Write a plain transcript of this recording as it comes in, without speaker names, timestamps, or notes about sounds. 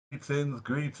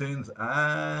Greetings,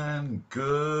 and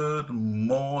good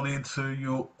morning to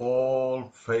you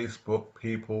all, Facebook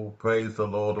people. Praise the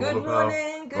Lord, all Good of our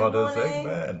morning, good brothers, morning.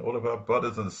 amen. All of our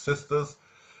brothers and sisters,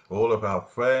 all of our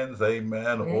friends,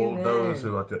 amen. All those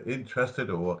Amen. who are interested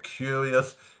or are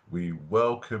curious, we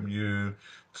welcome you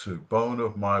to Bone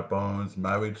of My Bones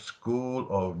Marriage School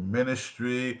of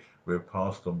Ministry with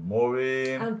Pastor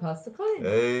Maureen. I'm Pastor Colin.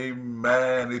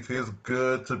 Amen. It is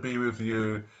good to be with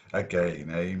you again.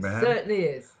 Amen. Certainly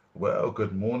is. Well,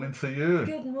 good morning to you.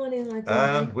 Good morning, my And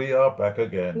darling. we are back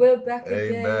again. We're back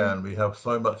again. Amen. We have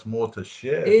so much more to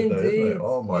share today, isn't it? Indeed.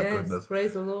 Oh my Yes. goodness.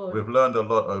 Praise the Lord. We've learned a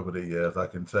lot over the years, I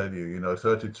can tell you.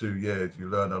 32 years, you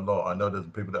learn a lot. I know there's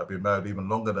people that have been married even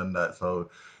longer than that. So,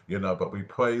 but we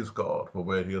praise God for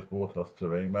where He has brought us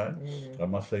to. Amen. Amen. I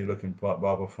must say, you're looking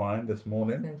rather fine this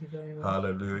morning. Thank you very much.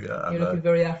 Hallelujah. You're And looking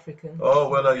very African oh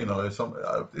this well,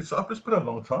 morning. it's been a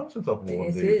long time since I've worn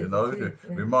It these. is, it is. It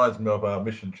Yeah. reminds me of our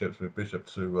mission trips with Bishop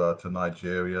to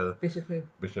Nigeria, Bishop who?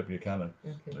 Bishop Buchanan.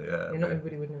 Okay. Yeah, Yeah, not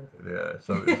everybody would know yeah.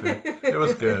 So it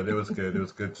was good. It was good. It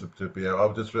was good to be. I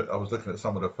was looking at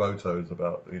some of the photos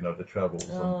about the travels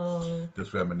and Oh,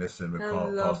 just reminiscing with how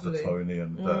Pastor lovely. Tony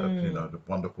and Mm. the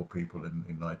wonderful people in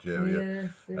Nigeria. Yes,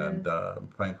 And yes.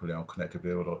 thankfully, I'm connected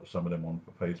with some of them on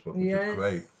Facebook, which is Yes.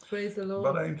 great. Praise the But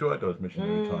Lord. I enjoyed those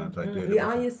missionary times. I did. It Yeah,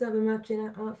 was I used to have a matching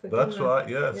outfit, didn't That's I? right,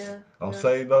 yes. Yeah, I'll yeah.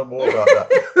 say no more about that.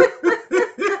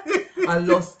 I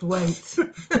lost weight.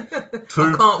 I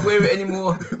too, can't wear it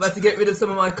anymore. I've had to get rid of some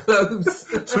of my clothes.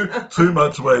 too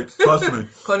much weight. Trust me.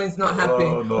 Colin's not happy,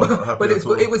 Oh no, not happy but at it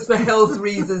all. was for health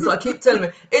reasons. So I keep telling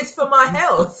him it's for my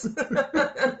health.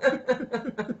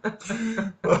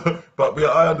 But yeah,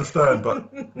 I understand. But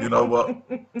you know what?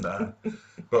 Nah.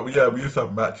 But yeah, we used to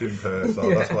have matching pairs, so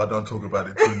that's Yeah. why I don't talk about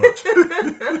it too much.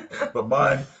 But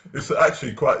mine, it's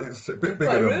actually it's a bit It's bigger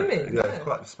quite than me. roomy, Yeah, it's yeah.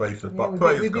 quite spacious. Yeah, But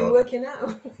praise we've been God. working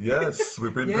out. Yes,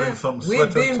 we've been doing Yeah, some we've sweat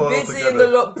and been toil busy in the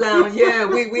together. lockdown. Yeah,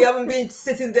 we haven't been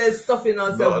sitting there stuffing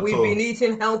ourselves. Not at We've been all.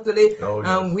 eating healthily, Oh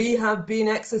and yes. we have been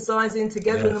exercising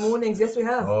together in the Yes. mornings. Yes, we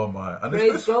have. Oh my. And it's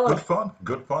Praise just God.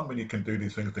 good fun when you can do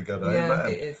these things together. Yeah,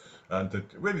 Amen. it is. And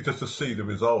really just to see the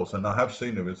results, and I have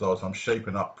seen the results. I'm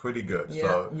shaping up pretty good. Yeah,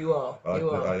 So you are.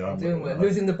 You are. I You're am. doing well.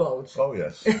 Losing the bulge. Oh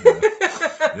yes, yes,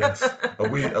 yes. A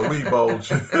wee bulge,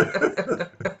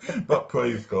 but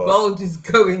praise God. Bulge is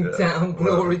going Yeah. down.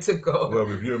 Glory to God.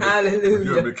 With you and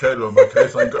Hallelujah. Michaela on my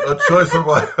case, I ain't got no choice of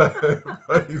my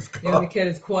praise Yeah, God.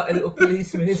 Michaela's quite a little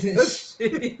policeman, isn't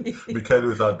she? Michaela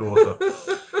is our daughter.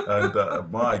 And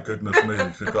my goodness me,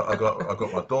 I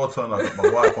got my daughter and I got my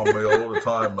wife on me all the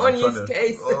time. I'm On telling his you,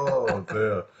 case. oh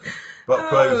dear. But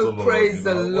praise the Oh, Lord, praise you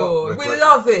the know what? Lord. We're We great.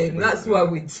 love him. We, That's why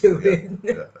we do yeah, it.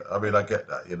 yeah. I mean, I get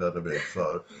that, you know what I mean?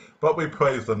 So, but we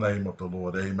praise the name of the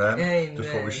Lord, amen. Just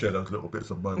thought we Amen. share those little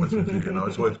bits of moments with you.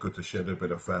 It's always good to share a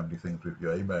bit of family things with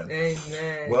you, amen.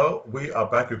 Amen. Well, we are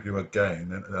back with you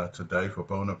again today for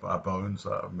Bone of Our Bones,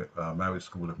 Marriage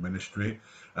School of Ministry,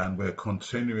 and we're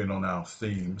continuing on our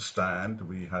theme, Stand.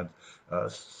 We had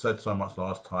said so much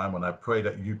last time, and I pray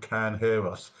that you can hear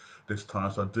us this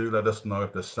time. So do let us know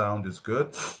if the sound is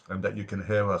good and that you can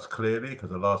hear us clearly, because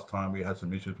the last time we had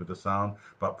some issues with the sound.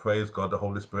 But praise God, the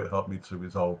Holy Spirit helped me to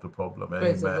resolve the problem.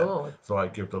 Praise the Amen. Lord. So I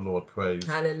give the Lord praise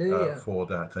Hallelujah. for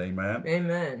that. Amen.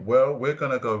 Amen. Well, we're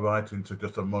going to go right into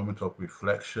just a moment of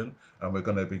reflection, and we're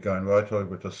going to be going right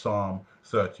over to Psalm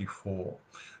 34.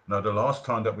 Now, the last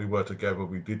time that we were together,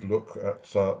 we did look at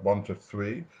 1 to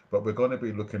 3, but we're going to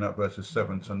be looking at verses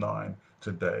 7 to 9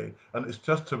 today. And it's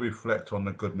just to reflect on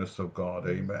the goodness of God.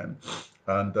 Amen.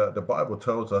 And the Bible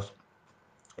tells us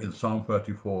in Psalm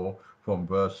 34 from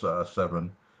verse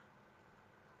 7,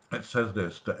 it says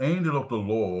this: The angel of the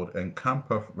Lord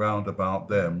encampeth round about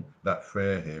them that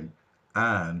fear him,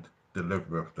 and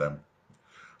delivereth them.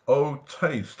 O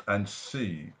taste and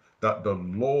see that the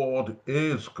Lord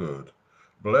is good.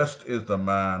 Blessed is the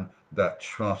man that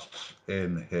trusts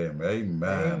in him.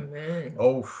 Amen. Amen.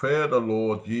 O fear the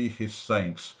Lord, ye his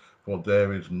saints, for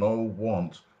there is no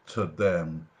want to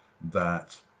them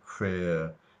that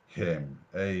fear him.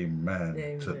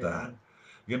 Amen to that.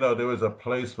 Amen. There is a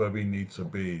place where we need to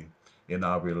be in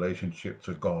our relationship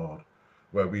to God,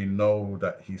 where we know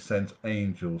that He sends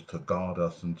angels to guard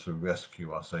us and to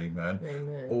rescue us. Amen.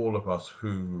 Amen. All of us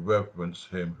who reverence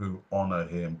Him, who honor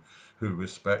Him, who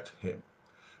respect Him.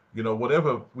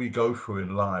 Whatever we go through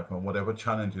in life and whatever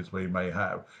challenges we may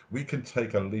have, we can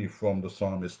take a leaf from the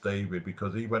psalmist David,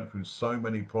 because he went through so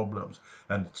many problems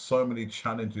and so many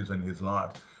challenges in his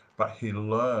life, but he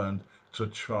learned to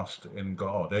trust in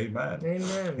God. Amen.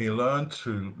 Amen. He learned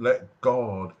to let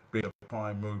God be a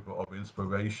prime mover of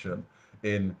inspiration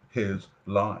in his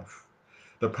life.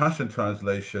 The Passion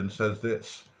Translation says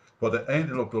this: "For the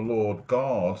angel of the Lord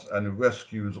guards and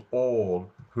rescues all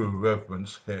who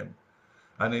reverence him."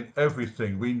 And in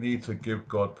everything, we need to give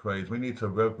God praise. We need to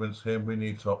reverence him. We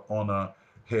need to honor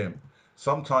him.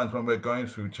 Sometimes when we're going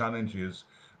through challenges,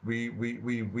 we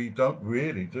don't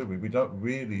really, do we? We don't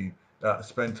really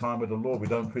spend time with the Lord. We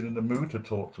don't feel in the mood to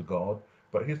talk to God,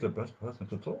 but he's the best person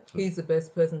to talk to. He's the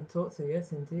best person to talk to.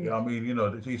 Yes, indeed. Yeah, I mean,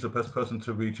 he's the best person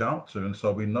to reach out to, and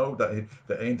so we know that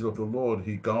the angel of the Lord,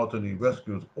 he guards and he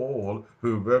rescues all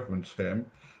who reverence him.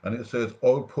 And it says,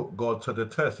 "Oh, put God to the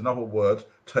test." In other words,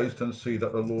 taste and see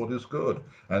that the Lord is good,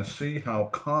 and see how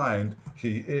kind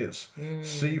he is.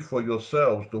 See for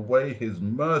yourselves the way his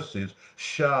mercies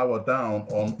shower down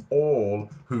on all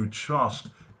who trust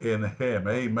in him.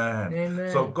 Amen.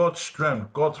 So Amen. God's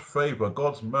strength, God's favor,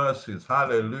 God's mercies,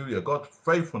 hallelujah, God's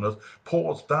faithfulness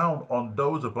pours down on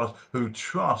those of us who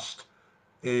trust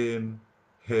in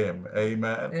him.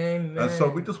 Amen. And so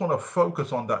we Amen. just want to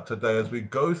focus on that today as we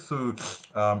go through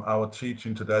our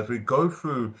teaching today, as we go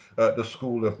through the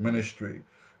school of ministry.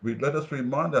 Let us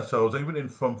remind ourselves, even in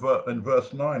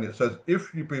verse 9, it says,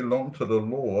 "If you belong to the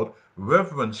Lord,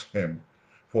 reverence him.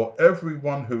 For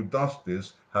everyone who does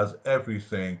this has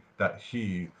everything that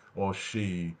he or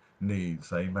she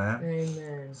needs." Amen.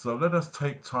 Amen. So let us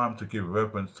take time to give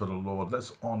reverence to the Lord.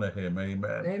 Let's honor him.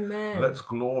 Amen. Amen. Let's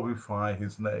glorify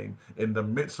his name. In the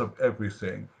midst of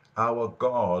everything, our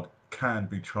God can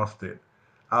be trusted.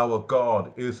 Our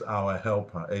God is our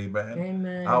helper.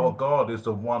 Amen. Our Amen. God is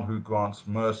the one who grants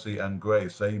mercy and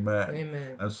grace. Amen.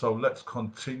 Amen. And so let's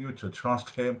continue to trust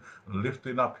him,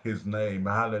 lifting up his name.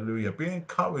 Hallelujah. Be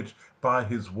encouraged by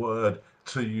his word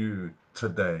to you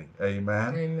today.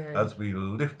 Amen. Amen. As we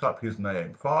lift up his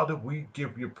name. Father, we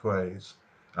give you praise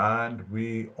and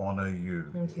we honor you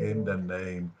Thank you, in the Lord.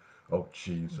 name of We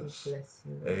Jesus. bless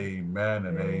you, Lord. Amen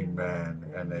and Amen.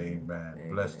 amen and Amen. amen.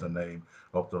 Bless the Amen. name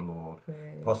of the Lord.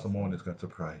 Praise Pastor Morn God. is going to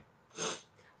pray.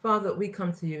 Father, we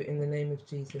come to you in the name of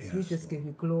Jesus. We Yes, just Lord. give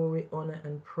you glory, honor,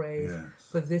 and praise Yes,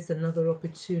 for this another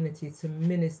opportunity to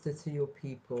minister to your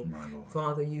people. my Lord.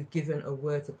 Father, you've given a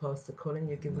word to Pastor Colin,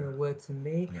 you've given a word to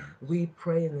me. Yes. We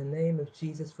pray in the name of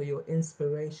Jesus for your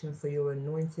inspiration, for your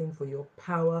anointing, for your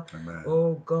power, Amen.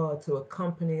 oh God, to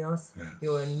accompany us, Yes.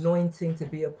 your anointing to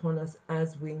be upon us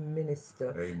as we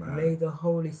minister. Amen. May the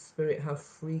Holy Spirit have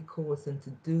free course and to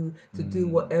do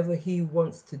whatever he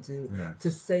wants to do, Yes.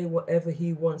 to say whatever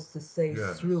he wants to say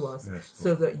Yes. through us, Yes,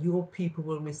 so Lord. that your people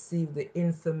will receive the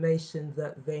information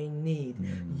that they need.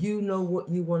 You know what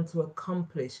you want to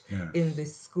accomplish Yes. in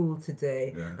this school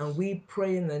today. Yes. And we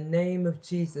pray in the name of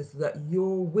Jesus that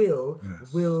your will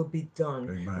Yes. will be done.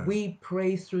 Amen. We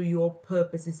pray through your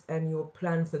purposes and your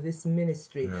plan for this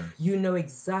ministry. Yes. You know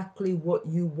exactly what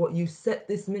you set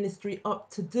this ministry up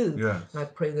to do. Yes. I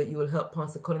pray that you will help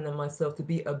Pastor Colin and myself to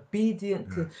be obedient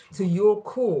Yes, to your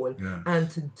call Yes. and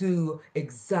to do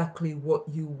exactly what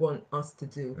you want us to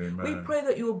do. Amen. We pray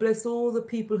that you will bless all the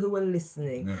people who are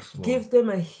listening. Yes, Lord. Give them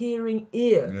a hearing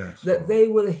ear, Yes, that Lord. they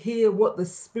will hear what the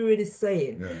Spirit is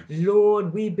saying. Yes.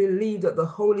 Lord, we believe that the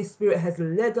Holy Spirit has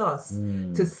led us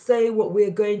to say what we're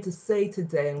going to say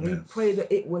today, and we Yes. pray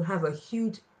that it will have a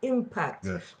huge impact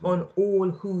Yes, on Lord. all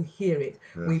who hear it.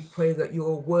 Yes. We pray that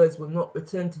your words will not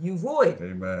return to you void,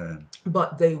 Amen.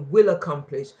 but they will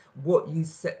accomplish what you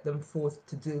set them forth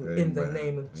to do in the Amen.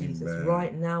 name of Jesus. Amen.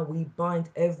 Right now, we bind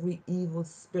every evil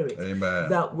spirit Amen.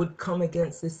 that would come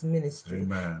against this ministry,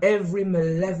 Amen. every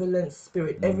malevolent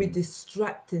spirit, every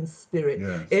distracting spirit.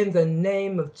 Yes. In the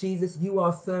name of Jesus, you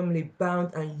are firmly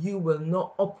bound and you will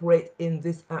not operate in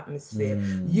this atmosphere.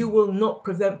 You will not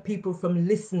prevent people from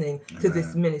listening to this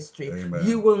Amen. ministry. Amen.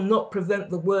 You will not prevent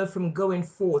the word from going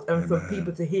forth and from Amen.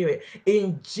 people to hear it.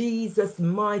 In Jesus'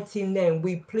 mighty name,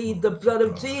 we plead the Glory to blood of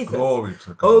God. Jesus Glory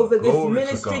to God. over this Glory to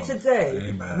ministry God. today.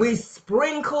 Amen. We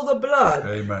sprinkle the blood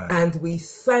Amen. and we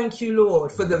thank you,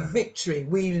 Lord, for the Amen. victory.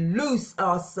 We loose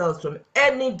ourselves from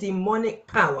any demonic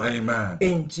power Amen.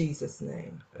 in Jesus'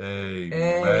 name. Amen.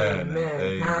 Amen.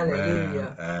 Amen.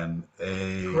 Hallelujah. And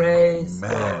Praise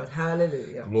amen. God.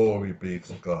 Hallelujah. Glory be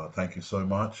to God. Thank you so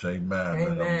much. Amen.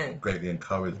 I'm Amen. greatly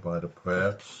encouraged by the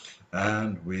prayer,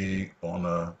 and we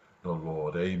honor the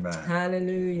Lord. Amen.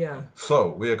 Hallelujah. So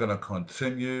we are going to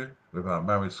continue with our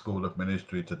Marriage School of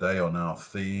Ministry today on our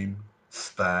theme,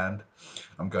 Stand.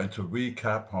 I'm going to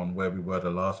recap on where we were the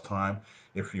last time.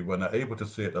 If you were not able to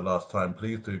see it the last time,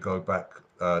 please do go back.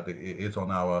 It is on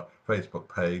our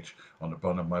Facebook page, on the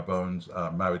Bone of My Bones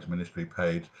Marriage Ministry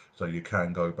page, so you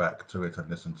can go back to it and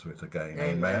listen to it again.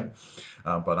 Amen.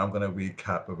 But I'm going to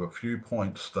recap with a few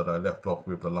points that I left off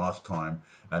with the last time,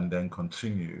 and then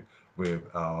continue with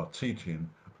our teaching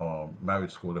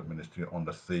Marriage School of Ministry on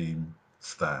the theme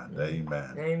stand.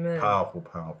 Amen. Amen. Powerful,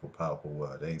 powerful, powerful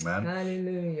word. Amen.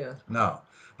 Hallelujah. Now,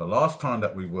 the last time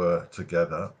that we were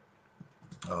together,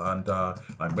 and I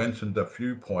mentioned a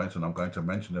few points, and I'm going to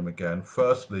mention them again.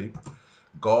 Firstly,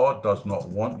 God does not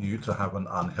want you to have an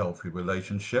unhealthy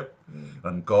relationship,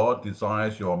 and God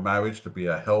desires your marriage to be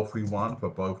a healthy one for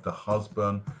both the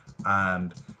husband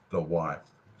and the wife.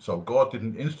 So God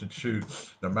didn't institute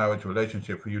the marriage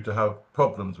relationship for you to have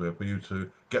problems with, for you to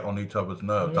get on each other's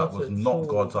nerves. That Not was at not all.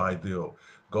 God's ideal.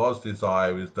 God's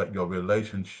desire is that your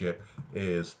relationship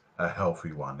is a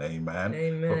healthy one. Amen. For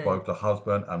Amen. both the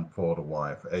husband and for the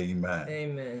wife. Amen.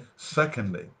 Amen.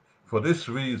 Secondly, for this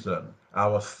reason,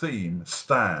 our theme,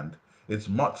 stand, is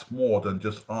much more than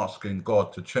just asking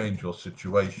God to change your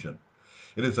situation.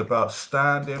 It is about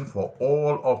standing for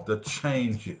all of the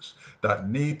changes that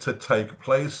need to take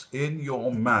place in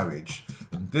your marriage.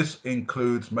 This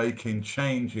includes making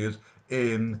changes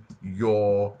in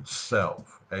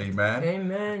yourself. Amen.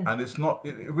 Amen. And it's not,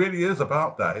 it really is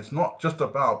about that. It's not just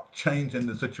about changing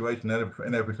the situation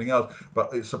and everything else,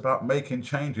 but it's about making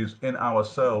changes in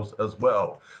ourselves as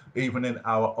well, even in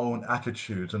our own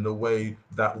attitudes and the way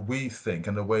that we think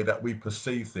and the way that we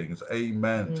perceive things.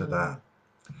 Amen to that.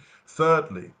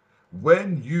 Thirdly,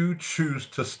 when you choose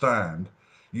to stand,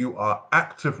 you are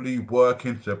actively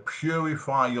working to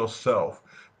purify yourself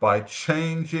by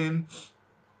changing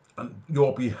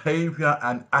your behavior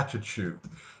and attitude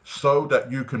so that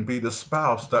you can be the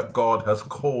spouse that God has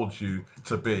called you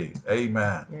to be.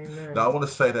 Amen. Now, I Amen. want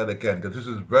to say that again because this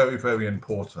is very, very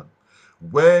important.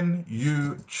 When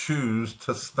you choose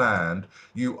to stand,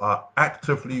 you are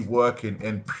actively working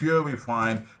in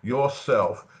purifying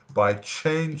yourself by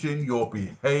changing your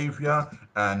behavior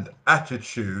and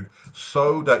attitude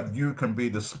so that you can be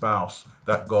the spouse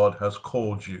that God has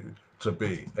called you to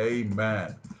be.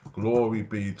 Amen. Glory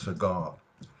be to God.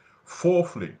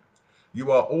 Fourthly,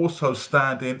 you are also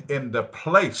standing in the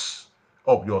place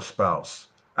of your spouse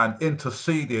and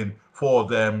interceding for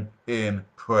them in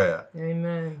prayer,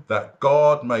 Amen. that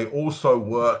God may also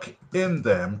work in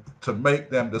them to make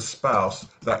them the spouse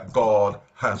that God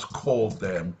has called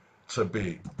them to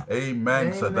be.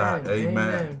 Amen to that. Amen.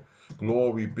 Amen. Amen.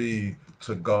 Glory be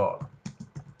to God.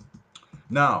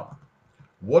 Now,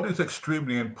 what is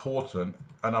extremely important,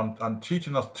 and I'm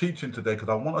teaching today because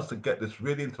I want us to get this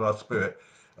really into our spirit.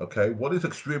 Okay, what is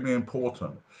extremely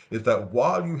important is that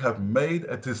while you have made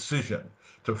a decision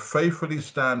to faithfully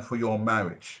stand for your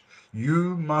marriage,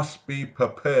 you must be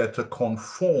prepared to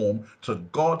conform to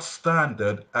God's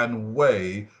standard and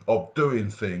way of doing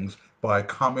things by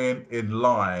coming in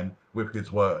line with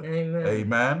His word. Amen.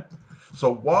 Amen.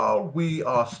 So while we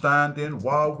are standing,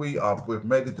 we've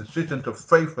made a decision to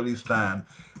faithfully stand,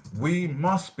 we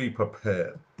must be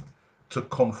prepared to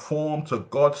conform to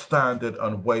God's standard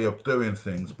and way of doing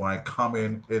things by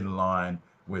coming in line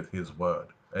with His word.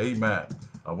 Amen.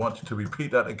 I want you to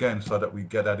repeat that again so that we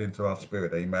get that into our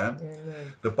spirit. Amen.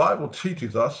 Amen. The Bible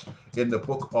teaches us in the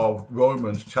book of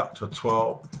Romans, chapter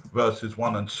 12, verses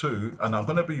 1 and 2, and I'm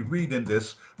going to be reading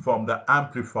this from the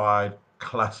Amplified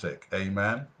Classic.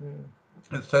 Amen.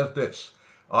 It says this: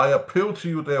 I appeal to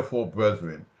you, therefore,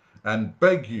 brethren, and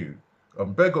beg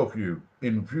of you,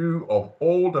 in view of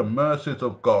all the mercies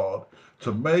of God,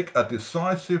 to make a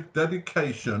decisive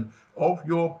dedication of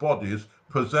your bodies,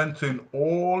 presenting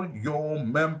all your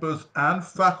members and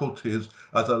faculties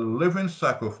as a living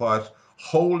sacrifice,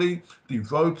 holy,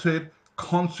 devoted,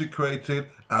 consecrated,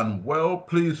 and well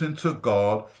pleasing to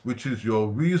God, which is your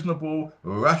reasonable,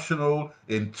 rational,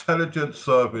 intelligent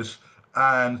service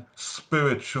and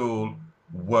spiritual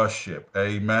worship.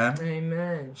 Amen.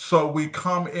 Amen. So we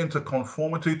come into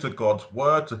conformity to God's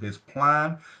word, to His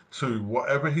plan, to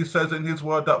whatever He says in His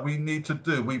word that we need to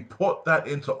do. We put that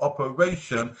into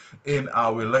operation in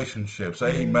our relationships.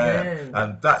 Amen. Amen.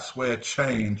 And that's where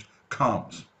change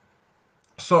comes.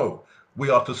 So we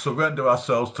are to surrender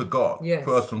ourselves to God first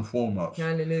Yes. and foremost,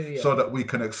 Hallelujah. so that we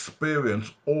can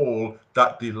experience all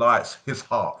that delights His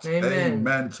heart. Amen.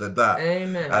 Amen to that.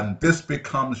 Amen. And this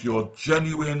becomes your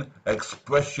genuine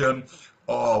expression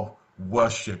of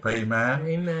worship. Amen.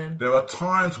 Amen. There are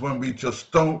times when we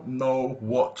just don't know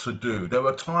what to do. There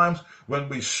are times when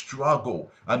we struggle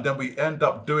and then we end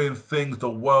up doing things the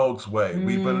world's way.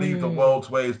 We believe the world's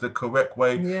way is the correct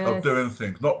way of doing Yes.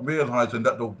 things, not realizing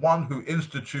that the one who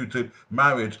instituted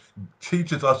marriage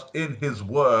teaches us in His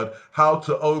word how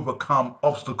to overcome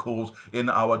obstacles in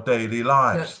our daily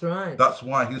lives. That's right. That's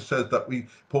why he says that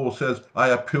Paul says, I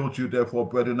appeal to you, therefore,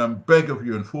 brethren, and beg of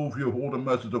you, in full view of all the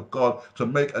mercies of God, to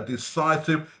make a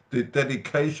decisive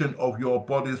dedication of your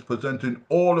bodies, presenting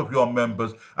all of your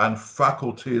members and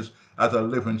faculties as a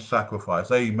living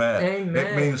sacrifice. Amen. It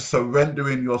Amen. means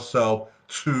surrendering yourself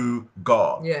to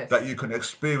God, Yes. that you can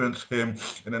experience him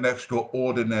in an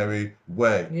extraordinary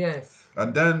way. Yes.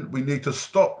 And then we need to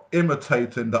stop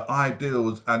imitating the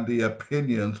ideals and the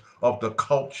opinions of the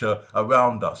culture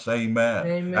around us. Amen.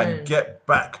 And Amen. get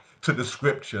back to the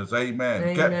scriptures.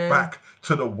 Amen. Get Amen. back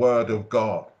to the word of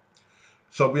God.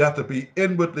 So we have to be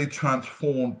inwardly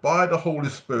transformed by the Holy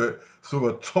Spirit through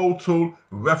a total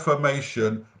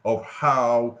reformation of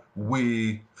how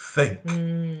we think.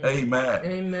 Amen.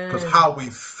 Because Amen. how we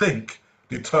think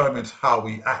determines how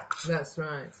we act. That's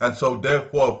right. And so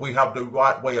therefore, if we have the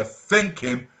right way of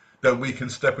thinking, then we can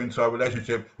step into a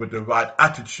relationship with the right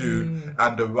attitude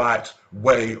and the right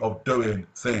way of doing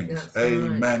things. That's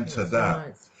Amen right. to That's that.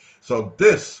 right. So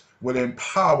this will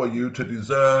empower you to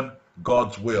discern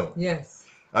God's will Yes.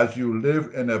 as you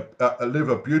live live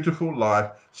a beautiful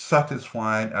life,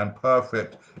 satisfying and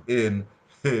perfect in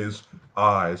his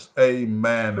eyes.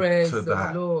 Amen Praise to the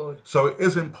that. Lord. So it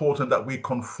is important that we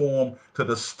conform to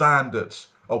the standards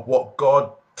of what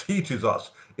God teaches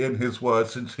us in his word,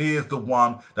 since he is the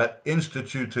one that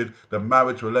instituted the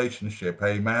marriage relationship.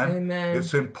 Amen. Amen.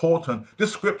 It's important.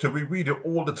 This scripture, we read it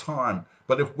all the time,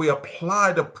 but if we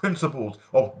apply the principles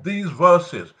of these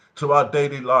verses to our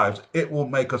daily lives, it will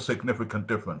make a significant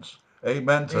difference.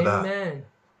 Amen to that. Amen.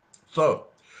 So,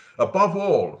 above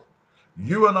all,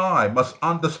 you and I must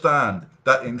understand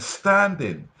that in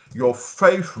standing, your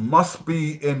faith must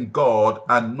be in God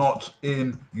and not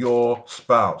in your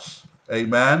spouse.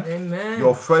 Amen. Your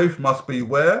Amen. faith must be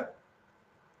where?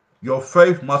 Your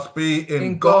faith must be in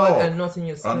In God God and not in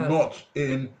your and spouse. not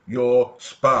in your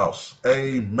spouse.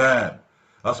 Amen.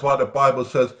 That's why the Bible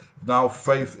says, now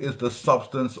faith is the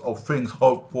substance of things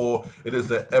hoped for. It is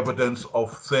the evidence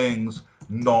of things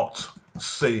not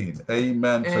seen.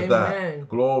 Amen to that. Amen.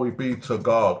 Glory be to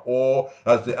God. Or,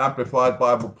 as the Amplified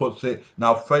Bible puts it,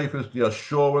 now faith is the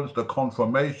assurance, the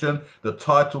confirmation, the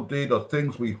title deed of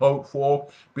things we hope for,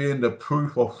 being the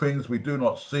proof of things we do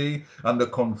not see, and the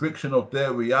conviction of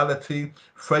their reality.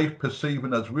 Faith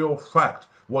perceiving as real fact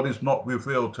what is not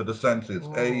revealed to the senses.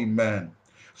 Oh. Amen.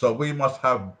 So we must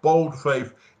have bold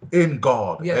faith in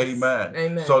God. Yes. Amen.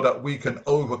 Amen. So that we can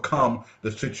overcome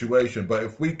the situation. But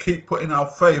if we keep putting our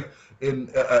faith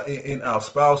in our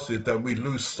spouses, then we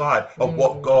lose sight of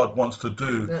what God wants to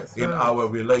do That's in right. our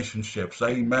relationships.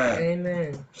 Amen.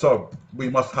 Amen. So we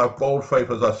must have bold faith,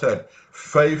 as I said.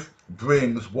 Faith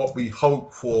brings what we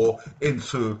hope for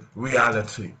into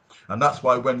reality. And that's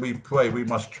why when we pray, we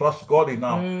must trust God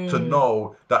enough to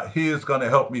know that he is going to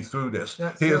help me through this.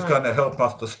 That's He is right. going to help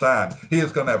us to stand. He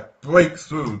is going to break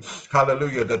through,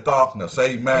 hallelujah, the darkness.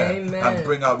 Amen. Amen. And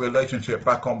bring our relationship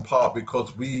back on par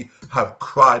because we have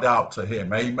cried out to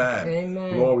him. Amen.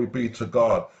 Amen. Glory be to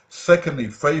God. Secondly,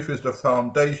 faith is the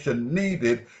foundation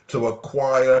needed to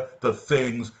acquire the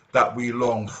things that we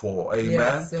long for. Amen.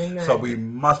 Yes, amen. So we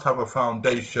must have a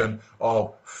foundation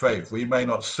of faith. We may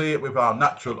not see it with our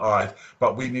natural eyes,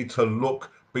 but we need to look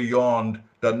beyond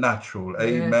the natural.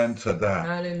 Amen Yes. to that.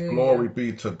 Hallelujah. Glory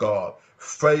be to God.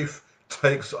 Faith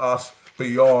takes us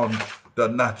beyond the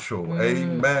natural.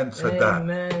 Amen to that.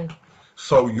 Amen.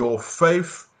 So your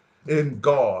faith in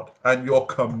God and your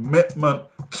commitment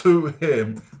to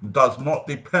him does not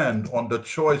depend on the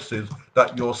choices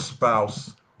that your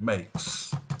spouse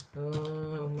makes.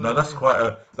 Oh Now that's my.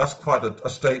 quite a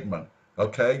statement.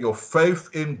 Okay, your faith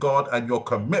in God and your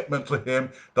commitment to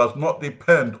him does not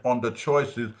depend on the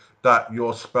choices that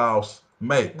your spouse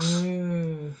makes.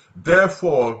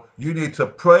 Therefore, you need to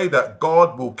pray that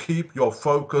God will keep your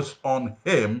focus on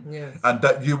him. Yes. And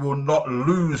that you will not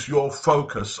lose your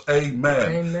focus.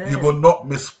 Amen. Amen. You will not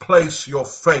misplace your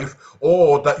faith,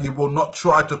 or that you will not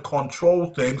try to control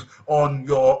things on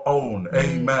your own.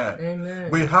 Amen.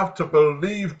 Amen. We have to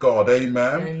believe God.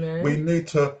 Amen. Amen. We need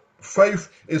to. Faith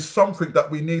is something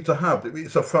that we need to have.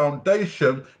 It's a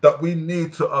foundation that we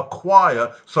need to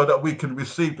acquire so that we can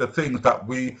receive the things that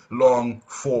we long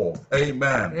for.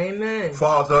 Amen. Amen.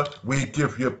 Father, we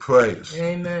give you praise.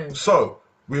 Amen. So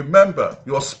remember,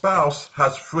 your spouse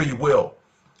has free will,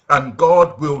 and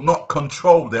God will not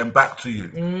control them back to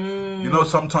you. You know,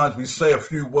 sometimes we say a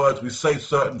few words, we say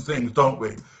certain things, don't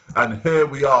we? And here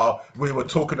we are, we were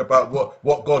talking about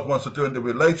what God wants to do in the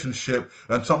relationship,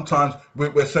 and sometimes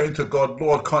we're saying to God,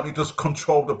 Lord, can't you just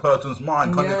control the person's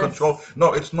mind? Can't you Yes. control?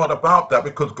 No, it's not about that,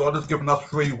 because God has given us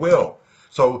free will.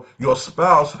 So your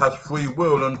spouse has free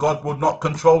will, and God will not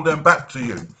control them back to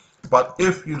you. But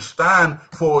if you stand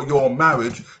for your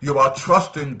marriage, you are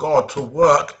trusting God to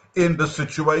work in the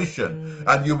situation,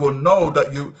 and you will know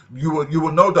that you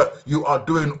will know that you are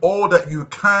doing all that you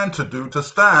can to do to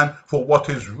stand for what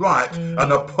is right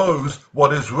and oppose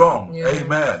what is wrong. Yes,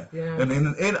 Amen. yes. And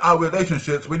in our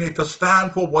relationships, we need to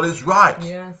stand for what is right.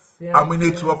 Yes, yes, And we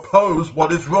need to oppose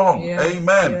what is wrong. yes,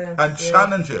 Amen. yes, And yes.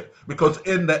 challenge it. Because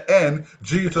in the end,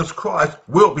 Jesus Christ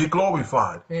will be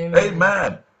glorified. Amen.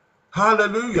 Amen.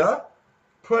 Hallelujah.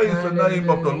 Praise the name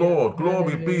of the Lord.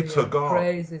 Glory be to God.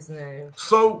 Praise his name.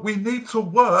 So we need to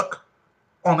work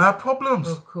on our problems.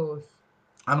 Of course.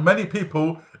 And many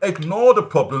people ignore the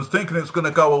problems thinking it's going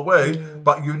to go away,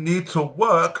 but you need to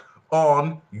work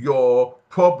on your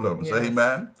problems. Yes.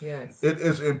 Amen. Yes. It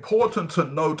is important to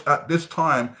note at this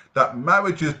time that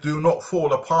marriages do not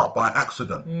fall apart by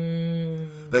accident.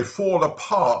 They fall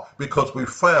apart because we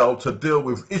fail to deal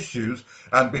with issues,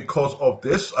 and because of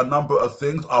this, a number of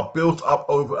things are built up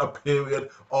over a period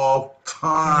of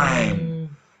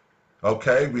time.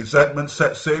 Okay, resentment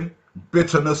sets in,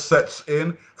 bitterness sets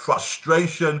in,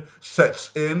 frustration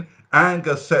sets in,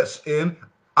 anger sets in,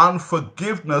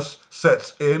 unforgiveness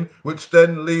sets in, which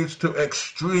then leads to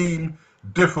extreme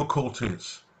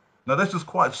difficulties. Now, this is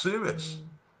quite serious.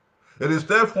 It is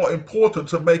therefore important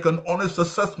to make an honest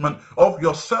assessment of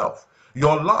yourself,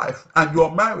 your life, and your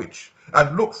marriage,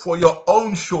 and look for your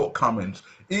own shortcomings,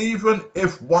 even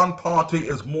if one party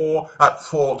is more at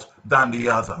fault than the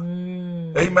other.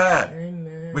 Amen.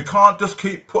 Amen. We can't just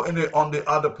keep putting it on the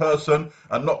other person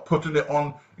and not putting it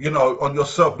on, on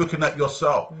yourself, looking at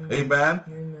yourself.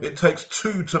 Amen. It takes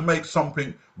two to make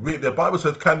something real. The Bible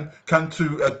says, can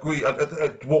two agree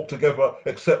and walk together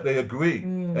except they agree.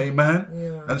 Amen.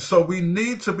 Yeah. And so we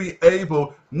need to be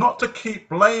able not to keep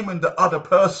blaming the other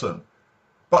person,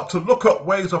 but to look at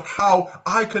ways of how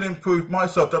I can improve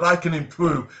myself, that I can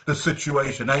improve the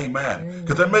situation. Amen.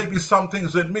 Because there may be some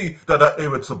things in me that are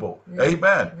irritable.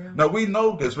 Amen. Now, we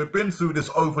know this. We've been through this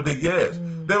over the years.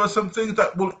 There are some things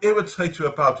that will irritate you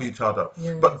about each other.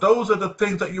 But those are the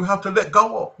things that you have to let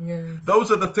go of. Those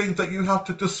are the things that you have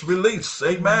to just release.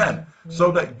 Amen.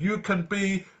 So that you can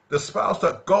be the spouse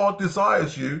that God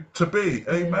desires you to be.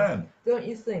 Amen. Don't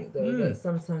you think, though, that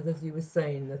sometimes, as you were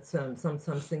saying, that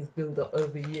sometimes things build up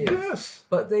over years? Yes.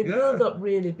 But they build up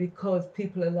really because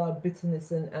people allow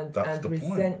bitterness and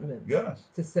resentment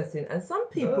to set in. And some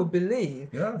people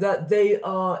believe that they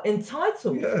are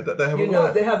entitled. That they have a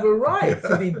right. They have a right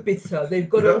to be bitter. They've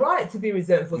got a right to be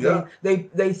resentful.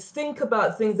 They think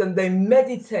about things and they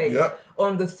meditate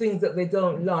on the things that they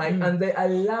don't like, and they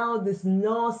allow this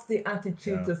nasty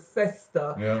attitude to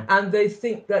fester. And they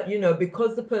think that,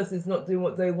 because the person is not doing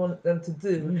what they want them to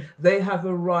do, they have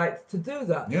a right to do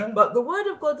that. But the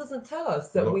Word of God doesn't tell us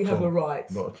that we have a right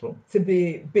to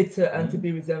be bitter and to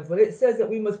be resentful. It says that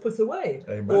we must put away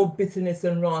all bitterness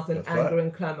and wrath and anger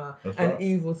and clamour and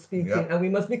evil speaking, and we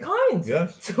must be kind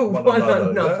to one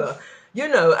another.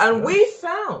 And we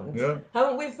found,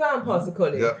 haven't we found, Pastor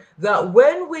Colin, that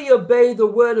when we obey the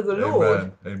word of the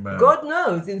Lord, God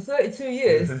knows, in 32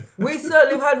 years, we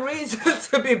certainly have had reason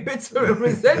to be bitter and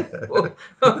resentful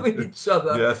with each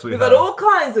other. Yes, We've had all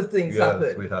kinds of things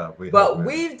happen. We have. But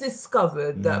we've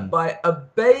discovered that by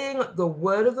obeying the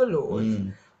word of the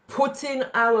Lord, putting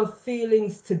our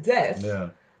feelings to death,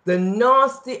 the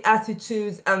nasty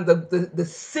attitudes and the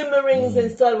simmerings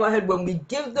inside of our head, when we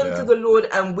give them to the Lord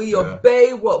and we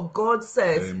obey what God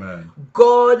says,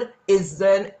 God is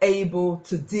then able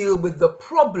to deal with the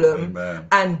problem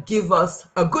and give us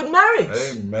a good marriage.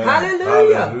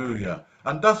 Hallelujah. Hallelujah.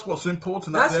 And that's what's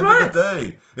important at the end of the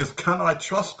day, is can I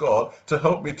trust God to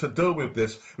help me to deal with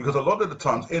this? Because a lot of the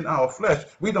times in our flesh,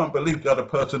 we don't believe the other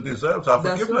person deserves our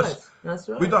forgiveness. That's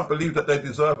right. We don't believe that they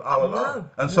deserve our love.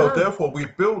 And so therefore we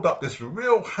build up this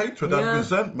real hatred and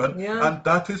resentment, and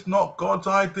that is not God's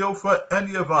ideal for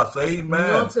any of us. Amen.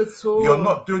 Not at all. You're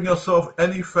not doing yourself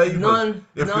any favors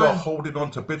if you're holding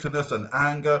on to bitterness and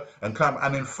anger and clamor.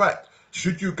 And in fact,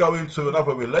 should you go into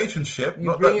another relationship,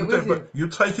 you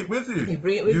take it with you.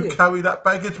 You carry that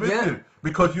baggage with you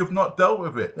because you've not dealt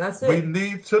with it. That's it. We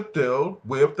need to deal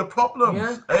with the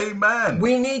problems. Amen.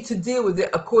 We need to deal with it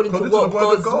according to what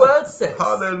God's word says.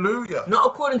 Hallelujah. Not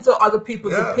according to other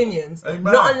people's opinions.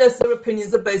 Amen. Not unless their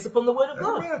opinions are based upon the word of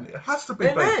God. Amen. It has to be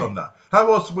based on that.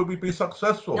 How else will we be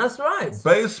successful? That's right.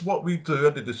 Base what we do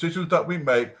and the decisions that we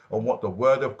make on what the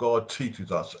word of God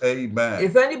teaches us. Amen.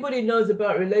 If anybody knows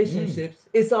about relationships,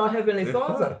 it's our Heavenly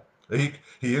Father.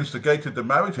 He instigated the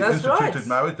marriage. He instituted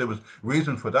marriage. There was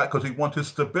reason for that because he wanted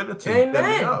stability in the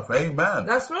earth. Amen.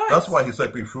 That's right. That's why he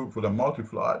said be fruitful and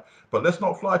multiply. But let's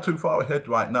not fly too far ahead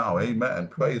right now. Amen.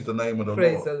 Praise the name of the Lord.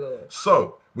 Praise the Lord.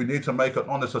 So We need to make an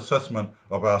honest assessment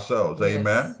of ourselves.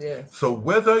 Amen. Yes. So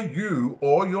whether you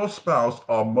or your spouse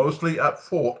are mostly at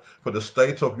fault for the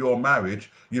state of your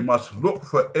marriage, you must look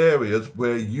for areas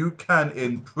where you can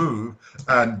improve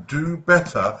and do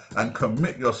better and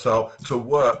commit yourself to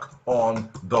work on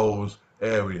those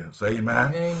areas.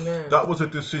 Amen. Amen. That was a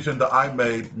decision that I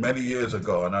made many years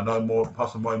ago, and I know more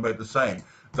Pastor Moy made the same,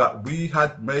 that we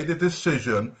had made a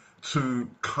decision to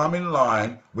come in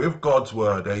line with God's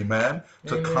word, amen,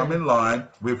 to come in line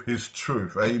with his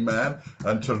truth, amen,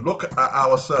 and to look at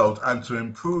ourselves and to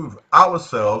improve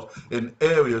ourselves in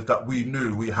areas that we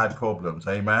knew we had problems,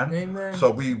 amen.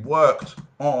 So we worked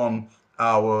on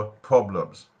our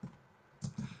problems.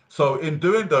 So in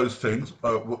doing those things,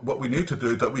 what we need to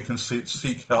do is that we can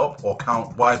seek help or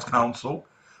wise counsel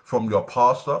from your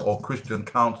pastor or Christian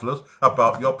counselors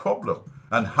about your problem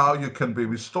and how you can be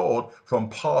restored from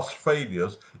past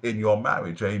failures in your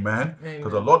marriage. Amen.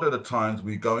 Because a lot of the times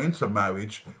we go into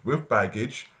marriage with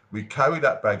baggage. We carry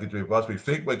that baggage with us. We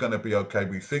think we're going to be okay.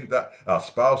 We think that our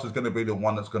spouse is going to be the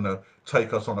one that's going to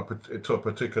take us to a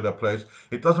particular place.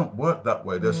 It doesn't work that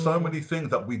way. There's so many things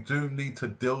that we do need to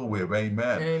deal with.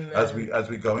 Amen. As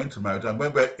we go into marriage, and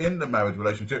when we're in the marriage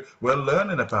relationship, we're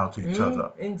learning about each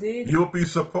other. Indeed. You'll be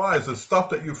surprised. The stuff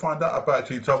that you find out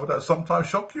about each other that sometimes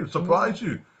shock you, surprise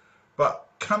you. But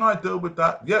can I deal with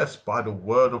that? Yes, by the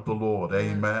word of the Lord.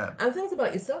 Amen. And things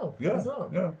about yourself as well.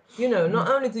 Yeah. You know, not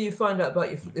only do you find out about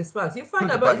your spouse, you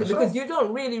find out about yourself because you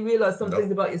don't really realize some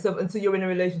things about yourself until you're in a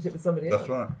relationship with somebody else. That's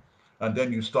right. And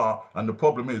then you start, and the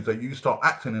problem is that you start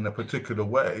acting in a particular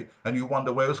way and you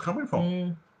wonder where it's coming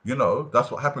from. You know, that's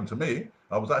what happened to me.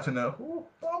 I was acting there,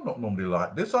 I'm not normally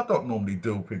like this. I don't normally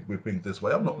deal with things this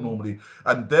way. I'm not normally,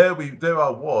 and there I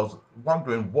was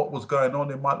wondering what was going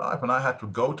on in my life, and I had to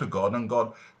go to God, and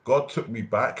God took me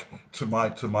back to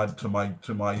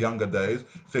my younger days,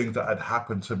 things that had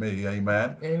happened to me,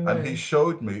 amen. And he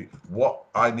showed me what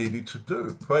I needed to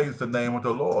do. Praise the name of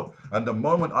the Lord. And the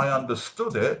moment I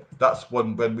understood it, that's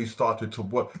when we started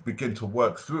to begin to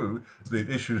work through the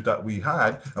issues that we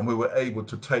had, and we were able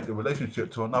to take the relationship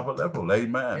to another level,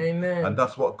 amen. And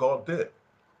that's what God did.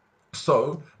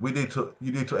 So you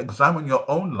need to examine your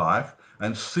own life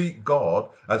and seek God,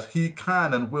 as he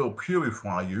can and will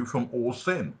purify you from all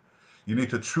sin. You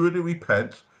need to truly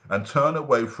repent and turn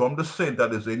away from the sin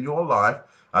that is in your life,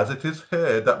 as it is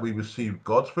here that we receive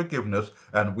God's forgiveness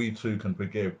and we too can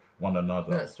forgive one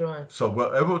another. That's right. So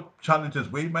whatever challenges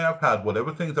we may have had,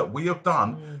 whatever things that we have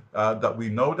done that we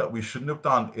know that we shouldn't have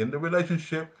done in the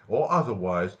relationship or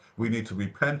otherwise, we need to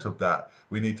repent of that.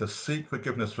 We need to seek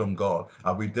forgiveness from God,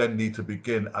 and we then need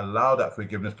to allow that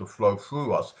forgiveness to flow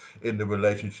through us in the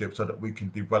relationship so that we can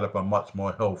develop a much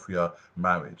more healthier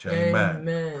marriage.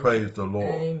 Amen. Praise the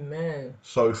Lord. Amen.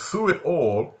 So through it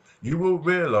all, you will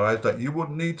realize that you will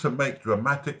need to make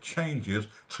dramatic changes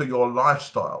to your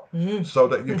lifestyle so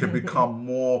that you can become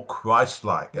more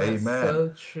Christ-like. Amen.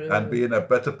 So true. And be in a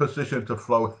better position to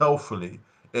flow healthily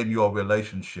in your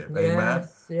relationship. Amen.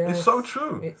 Yes. It's so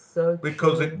true. It's so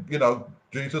because true.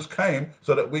 Jesus came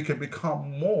so that we can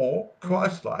become more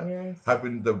Christ-like,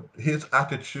 having his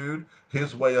attitude,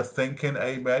 his way of thinking,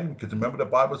 amen. Because remember, the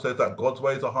Bible says that God's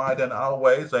ways are higher than our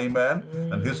ways, amen,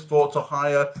 and his thoughts are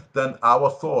higher than our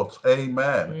thoughts,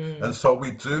 amen. And so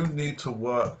we do need to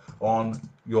work on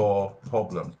your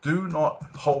problems. Do not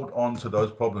hold on to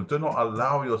those problems. Do not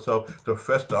allow yourself to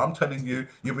fester. I'm telling you,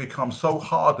 you become so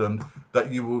hardened that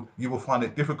you will find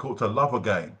it difficult to love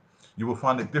again. You will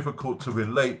find it difficult to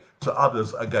relate to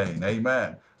others again.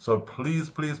 Amen. So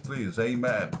please,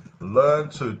 amen. Learn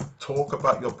to talk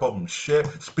about your problems.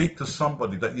 Speak to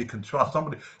somebody that you can trust,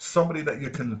 somebody that you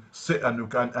can sit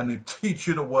and teach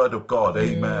you the word of God.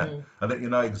 Amen. And that you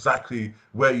know exactly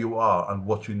where you are and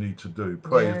what you need to do.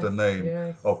 Praise the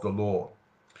name of the Lord.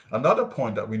 Another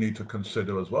point that we need to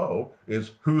consider as well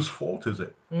is whose fault is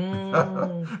it?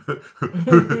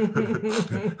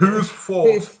 Whose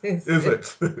fault is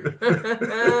it?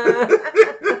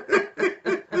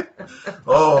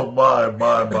 Oh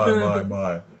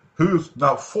my.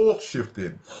 Now fault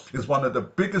shifting is one of the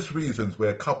biggest reasons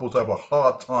where couples have a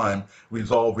hard time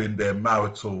resolving their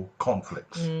marital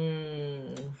conflicts.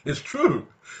 It's true.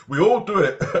 We all do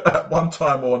it at one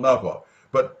time or another,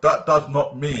 but that does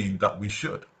not mean that we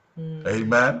should.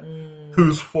 Amen.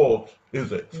 Whose fault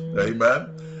is it? Amen.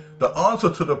 The answer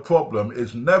to the problem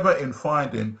is never in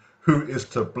finding who is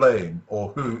to blame or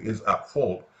who is at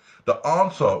fault. The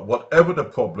answer, whatever the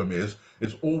problem is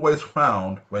always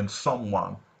found when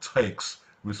someone takes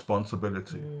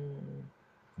responsibility.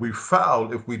 We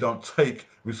foul if we don't take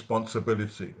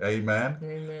responsibility. Amen.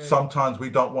 Amen. Sometimes we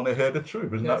don't want to hear the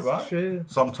truth. Isn't that right? That's true.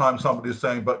 Sometimes somebody's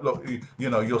saying, but look,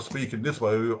 you're speaking this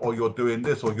way, or you're doing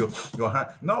this, or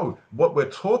no, what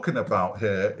we're talking about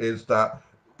here is that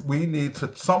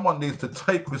someone needs to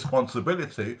take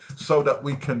responsibility so that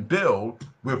we can deal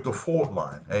with the fault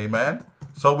line. Amen.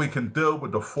 So we can deal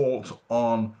with the fault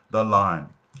on the line.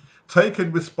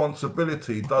 Taking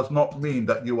responsibility does not mean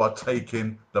that you are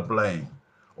taking the blame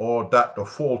or that the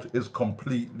fault is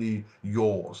completely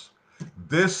yours.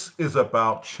 This is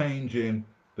about changing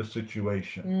the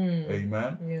situation.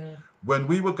 Amen. Yeah. When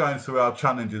we were going through our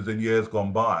challenges in years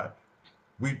gone by,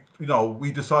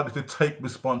 we decided to take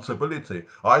responsibility.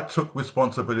 I took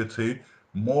responsibility.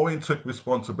 Maureen took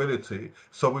responsibility.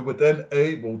 So we were then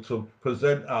able to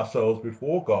present ourselves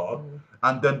before God,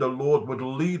 and then the Lord would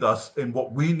lead us in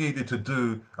what we needed to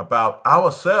do about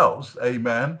ourselves,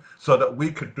 amen, so that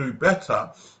we could do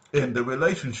better in the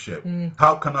relationship.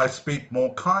 How can I speak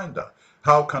more kinder?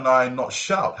 How can I not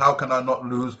shout? How can I not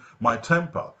lose my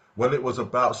temper? Well, it was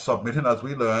about submitting, as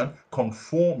we learn,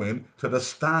 conforming to the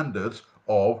standards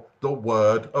of the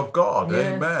word of God.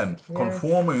 Yes, amen. Yes.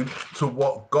 Conforming to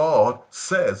what God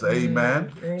says.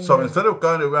 Amen. Amen. So instead of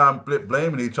going around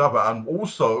blaming each other, and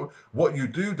also what you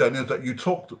do then is that you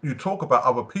talk about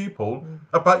other people,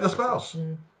 about your spouse.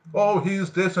 Oh,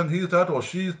 he's this and he's that, or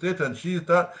she's this and she's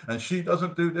that, and she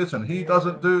doesn't do this and he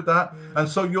doesn't do that. And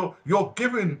so you're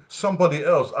giving somebody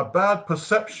else a bad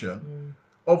perception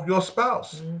of your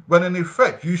spouse, when in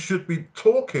effect you should be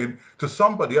talking to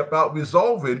somebody about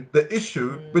resolving the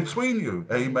issue between you.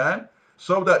 Amen.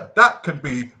 So that can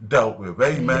be dealt with.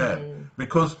 Amen.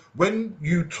 Because when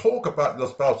you talk about your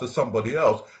spouse to somebody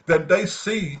else, then they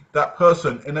see that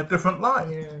person in a different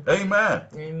light. Amen.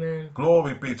 Amen.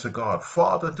 Glory be to God.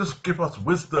 Father, just give us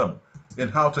wisdom in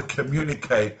how to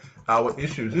communicate our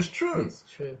issues. It's true. It's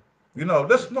true.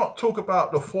 Let's not talk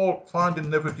about the fault finding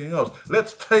and everything else.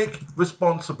 Let's take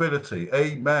responsibility.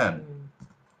 Amen.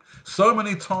 So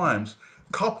many times,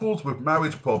 couples with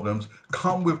marriage problems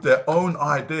come with their own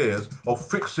ideas of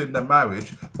fixing the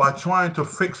marriage by trying to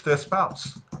fix their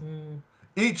spouse.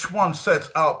 Each one sets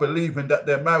out believing that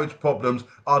their marriage problems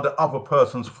are the other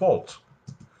person's fault,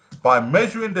 by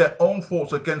measuring their own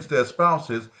faults against their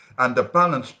spouses, and the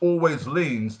balance always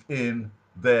leans in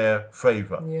their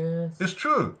favor. Yes. It's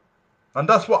true. And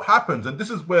that's what happens. And this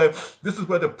is where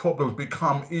the problems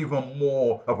become even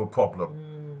more of a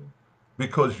problem.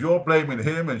 Because you're blaming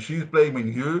him and she's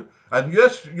blaming you. And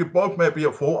yes, you both may be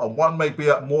at fault, and one may be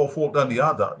at more fault than the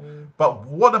other. But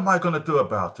what am I going to do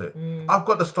about it? I've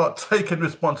got to start taking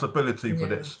responsibility for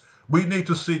this. We need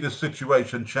to see this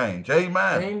situation change.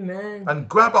 Amen. Amen. And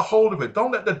grab a hold of it.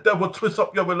 Don't let the devil twist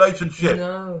up your relationship.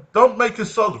 No. Don't make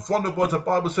yourselves vulnerable, as the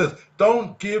Bible says.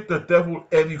 Don't give the devil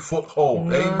any foothold.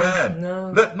 No, Amen.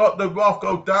 no. Let not the wrath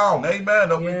go down. Amen.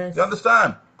 Yes. You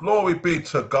understand? Glory be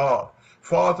to God.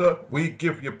 Father, we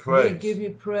give you praise. We give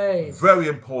you praise. Very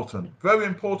important. Very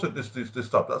important, this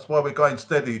stuff. That's why we're going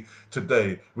steady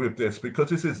today with this, because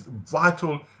this is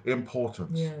vital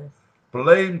importance. Yes.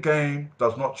 Blame game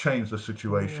does not change the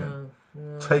situation.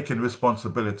 No. Taking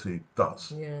responsibility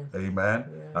does. Yes. Amen.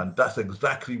 Yes. And that's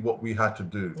exactly what we had to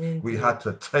do. Indeed. We had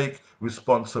to take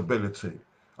responsibility.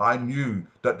 I knew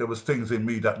that there was things in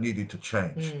me that needed to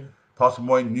change. Pastor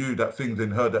Moyne knew that things in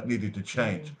her that needed to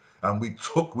change. And we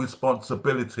took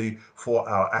responsibility for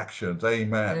our actions.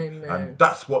 Amen. Amen. And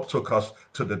that's what took us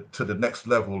to the next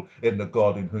level in the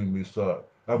God in whom we serve.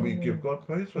 And we give God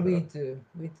praise for that.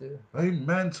 We do.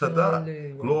 Amen to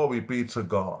Hallelujah. that. Glory be to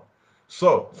God.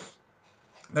 So,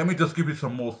 let me just give you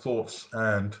some more thoughts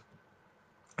and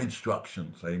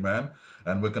instructions. Amen.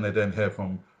 And we're going to then hear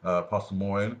from Pastor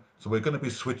Maureen. So we're going to be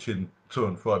switching to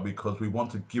and fro because we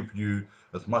want to give you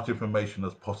as much information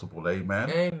as possible. Amen.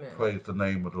 Amen. Praise the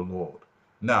name of the Lord.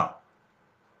 Now,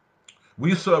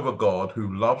 we serve a God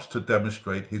who loves to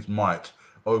demonstrate his might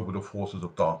over the forces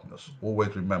of darkness.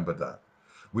 Always remember that.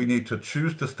 We need to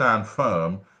choose to stand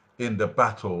firm in the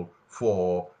battle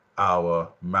for our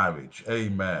marriage.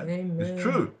 Amen. Amen. It's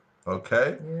true.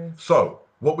 Okay? Yes. So,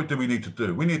 what do we need to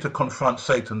do? We need to confront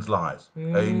Satan's lies.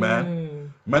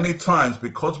 Amen. Many times,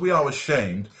 because we are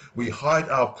ashamed, we hide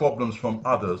our problems from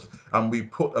others and we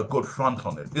put a good front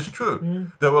on it. It's true.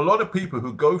 There are a lot of people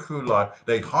who go through life,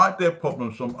 they hide their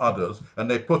problems from others and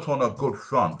they put on a good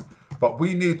front. but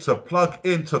we need to plug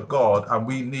into God and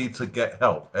we need to get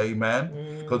help.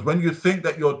 Amen. Because when you think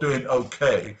that you're doing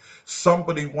okay,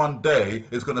 somebody one day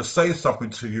is going to say something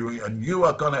to you and you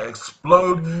are going to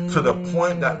explode to the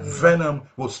point that venom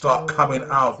will start coming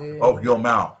out of your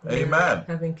mouth. Amen.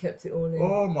 Having kept it all in.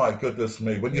 Oh my goodness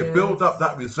me. When you build up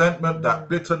that resentment, that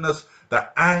bitterness,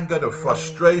 that anger, the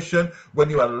frustration, when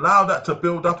you allow that to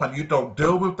build up and you don't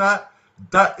deal with that,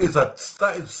 that is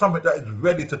something that is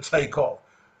ready to take off.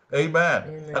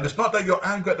 Amen. And it's not that you're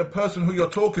angry at the person who you're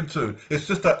talking to. It's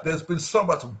just that there's been so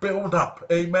much build up,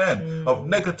 amen, of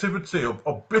negativity,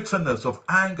 of bitterness, of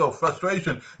anger, of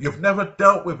frustration. You've never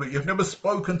dealt with it. You've never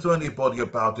spoken to anybody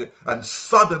about it. And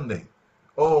suddenly,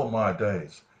 oh my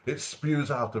days, it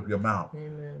spews out of your mouth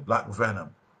like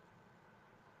venom.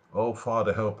 Oh,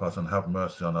 Father, help us and have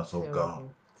mercy on us, oh God.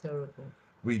 Terrible.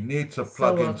 We need to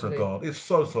plug into God. It's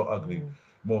so ugly.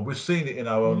 Well, we've seen it in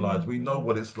our own lives. We know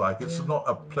what it's like. It's not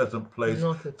a pleasant place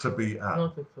to be at.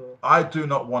 Not at all. I do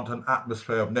not want an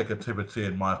atmosphere of negativity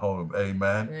in my home.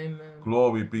 Amen. Amen.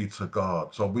 Glory be to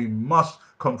God. So we must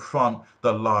confront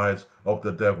the lies of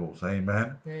the devils.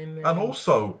 Amen. Amen. And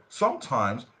also,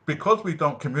 sometimes, because we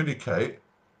don't communicate,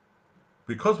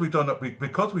 what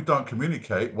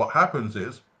happens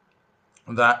is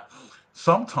that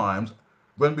sometimes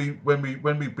when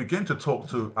we begin to talk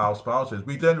to our spouses,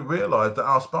 we then realize that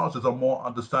our spouses are more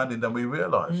understanding than we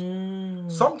realize.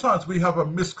 Sometimes we have a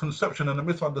misconception and a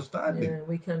misunderstanding. Yeah,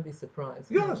 we can be surprised.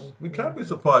 Yes, we can be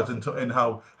surprised in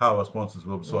how our responses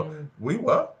were. So we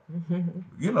were,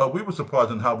 we were surprised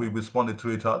in how we responded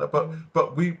to each other.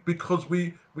 But because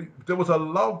we there was a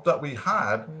love that we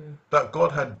had, that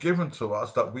God had given to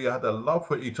us, that we had a love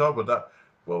for each other, that,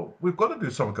 well, we've got to do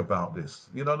something about this.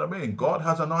 You know what I mean? God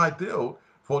has an ideal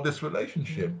for this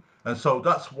relationship. And so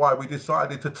that's why we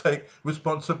decided to take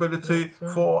responsibility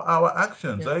for our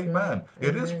actions. Amen.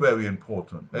 It is very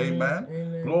important.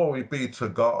 Amen. Glory be to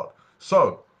God.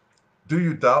 So, do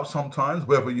you doubt sometimes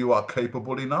whether you are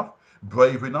capable enough,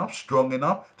 brave enough, strong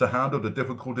enough to handle the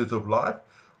difficulties of life?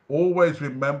 Always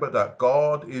remember that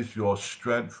God is your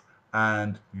strength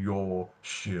and your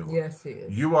shield. Yes, he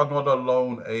is. You are not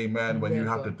alone, amen, when you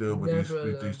have to deal with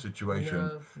these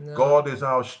situations. God is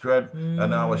our strength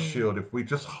and our shield. If we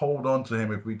just hold on to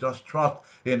him, if we just trust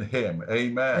in him,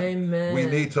 amen. We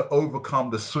need to overcome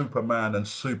the Superman and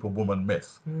Superwoman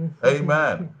myth.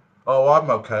 Amen. Oh, I'm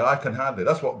okay. I can handle it.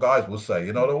 That's what guys will say.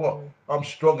 You know what? I'm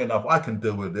strong enough. I can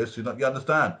deal with this. You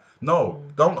understand? No,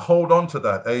 don't hold on to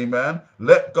that. Amen.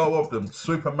 Let go of the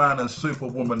Superman and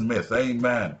Superwoman myth.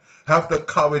 Amen. Have the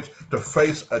courage to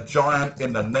face a giant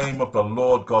in the name of the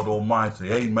Lord God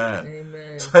Almighty. Amen.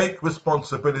 Amen. Take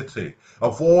responsibility.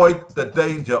 Avoid the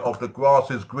danger of the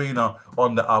grass is greener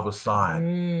on the other side.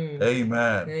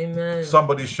 Amen. Amen.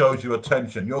 Somebody shows you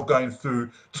attention. You're going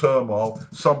through turmoil.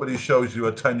 Somebody shows you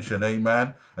attention.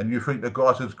 Amen. And you think the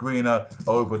grass is greener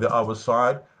over the other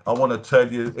side. I want to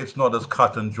tell you, it's not as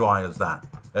cut and dry as that.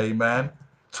 Amen.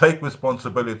 Take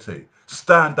responsibility.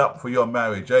 Stand up for your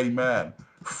marriage. Amen.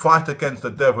 Fight against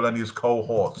the devil and his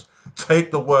cohorts.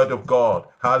 Take the word of God,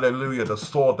 hallelujah, the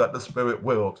sword that the Spirit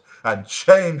wields, and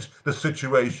change the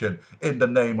situation in the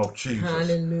name of Jesus.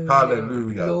 Hallelujah.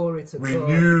 Hallelujah. Glory to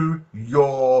Renew God.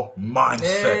 your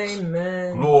mindset.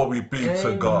 Amen. Glory be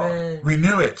to God.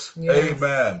 Renew it. Yes.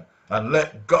 Amen. And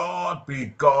let God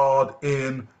be God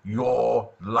in your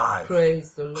life.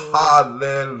 Praise the Lord.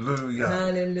 Hallelujah.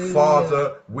 Hallelujah.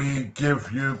 Father, we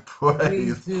give you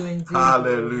praise. We do indeed.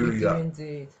 Hallelujah. We do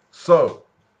indeed. So,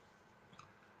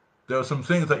 there are some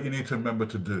things that you need to remember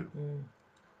to do.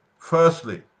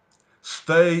 Firstly,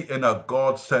 stay in a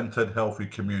God-centered, healthy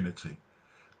community.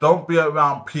 Don't be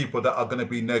around people that are going to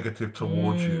be negative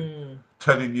towards you,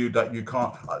 telling you that you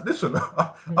can't. Listen,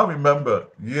 I remember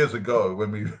years ago when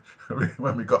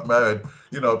we got married.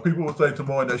 People would say to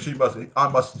Maureen that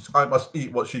I must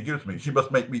eat what she gives me. She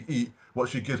must make me eat what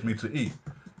she gives me to eat.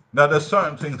 Now, there's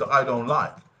certain things that I don't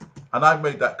like, and I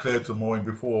made that clear to Maureen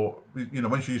before.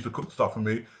 When she used to cook stuff for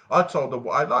me, I told her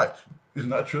what I liked. Isn't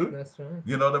that true? That's right.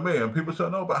 You know what I mean? And people say,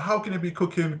 no, but how can you be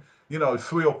cooking, 3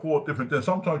 or 4 different dinners?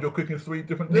 Sometimes you're cooking 3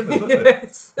 different dinners, isn't it?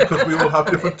 Yes. Because we all have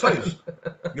different tastes.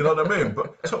 You know what I mean?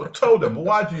 But tell them,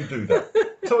 why do you do that?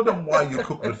 Tell them why you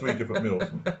cook the 3 different meals.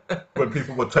 When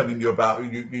people were telling you about,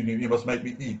 you must make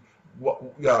me eat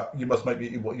you must make me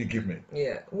eat what you give me.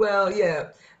 Yeah. Well, yeah.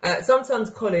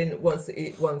 Sometimes Colin wants to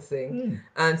eat one thing,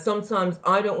 and sometimes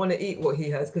I don't want to eat what he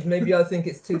has because maybe I think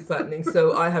it's too fattening.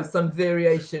 So I have some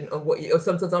variation of what or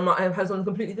sometimes I might have something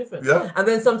completely different. Yeah. And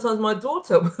then sometimes my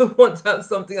daughter will want to have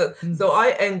something else. So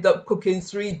I end up cooking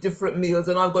 3 different meals,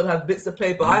 and I've got to have bits of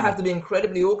paper. I have to be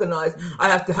incredibly organized. I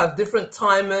have to have different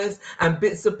timers and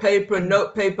bits of paper and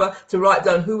note paper to write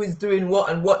down who is doing what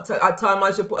and what time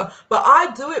I should put. But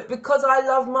I do it because I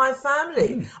love my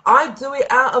family. I do it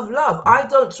out of love. I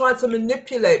don't try to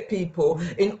manipulate people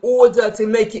in order to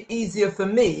make it easier for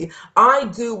me. I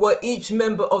do what each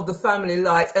member of the family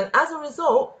likes, and as a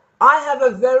result, I have a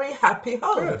very happy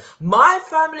home. Yes. My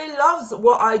family loves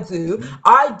what I do.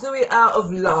 I do it out of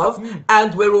love,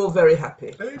 and we're all very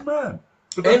happy. Amen.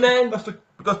 Amen.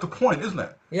 That's the point, isn't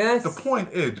it? Yes. The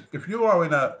point is, if you are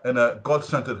in a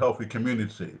God-centered, healthy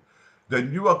community,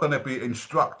 then you are going to be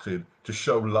instructed to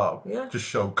show love, to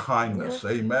show kindness.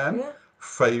 Amen. Yeah.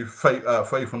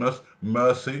 Faithfulness,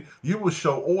 mercy. You will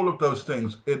show all of those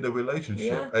things in the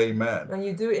relationship. Amen. And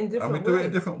you do it in different ways. And we do it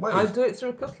in different ways. I do it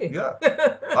through cooking. Yeah.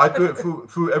 I do it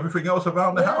through everything else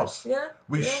around the house. Yeah.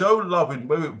 We show love in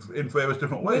various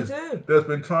different ways. We do. There's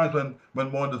been times when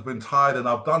Moranda's been tired and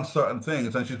I've done certain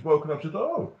things and she's woken up and she said,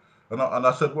 oh. And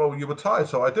I said, well, you were tired,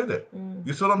 so I did it.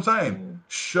 You see what I'm saying?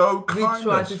 Show kindness. We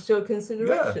try to show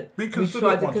consideration. Yeah, be we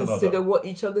try to consider what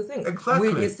each other thinks. Exactly.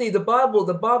 You see, the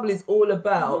Bible is all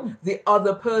about the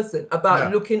other person,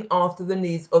 about looking after the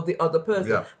needs of the other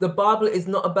person. Yeah. The Bible is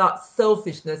not about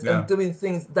selfishness and doing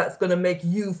things that's going to make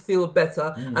you feel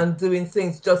better and doing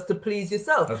things just to please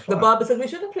yourself. That's the right. Bible says we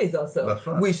shouldn't please ourselves. That's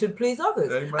right. We should please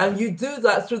others. Amen. And you do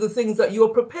that through the things that you're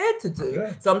prepared to do.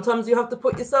 Yeah. Sometimes you have to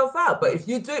put yourself out. But if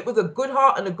you do it with a good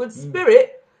heart and a good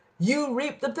spirit, you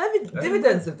reap the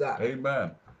dividends of that. Amen.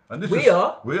 And this we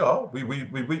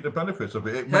reap the benefits of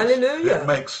it. Hallelujah. It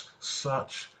makes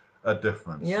such a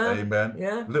difference. Yeah. Amen.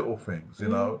 Yeah. Little things, you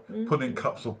know, putting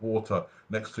cups of water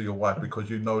next to your wife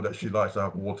because you know that she likes to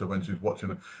have water when she's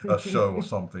watching a show or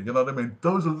something. You know what I mean?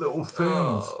 Those are little things.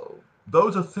 Oh.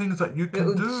 Those are things that you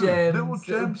can do. Little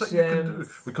gems that you can do.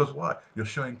 Because why? You're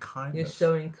showing kindness. You're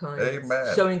showing kindness.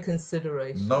 Amen. Showing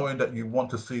consideration. Knowing that you want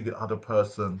to see the other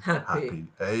person happy.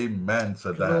 Amen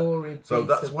to Glory that. So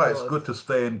that's why God. it's good to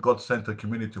stay in God-centered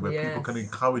community where people can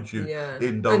encourage you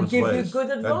in those and give ways. You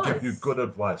good advice. And give you good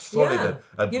advice. Solid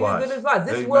advice. Give you good advice.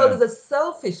 This Amen. world is a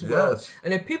selfish world. Yes.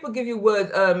 And if people give you words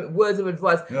of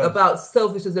advice about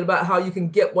selfishness and about how you can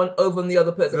get one over on the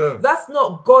other person, that's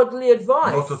not godly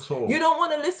advice. Not at all. You don't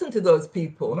want to listen to those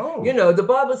people. No. You know, the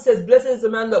Bible says, blessed is the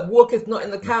man that walketh not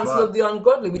in the counsel of the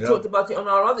ungodly. We talked about it on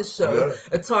our other show,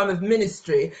 A Time of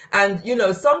Ministry. And, you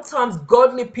know, sometimes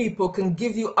godly people can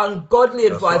give you ungodly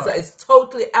advice that is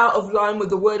totally out of line with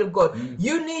the word of God.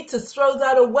 You need to throw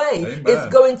that away. Amen. It's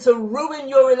going to ruin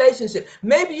your relationship.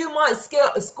 Maybe you might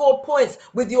score points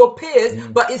with your peers,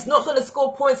 but it's not going to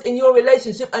score points in your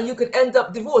relationship and you could end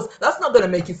up divorced. That's not going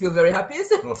to make you feel very happy, is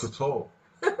it? Not at all.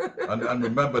 and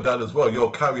remember that as well.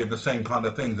 You're carrying the same kind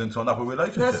of things into another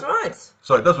relationship. That's right.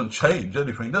 So it doesn't change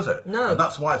anything, does it? No. And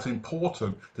that's why it's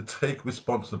important to take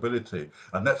responsibility.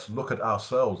 And let's look at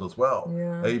ourselves as well.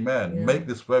 Yeah. Amen. Yeah. Make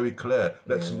this very clear.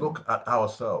 Let's look at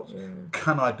ourselves. Yeah.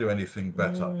 Can I do anything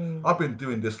better? I've been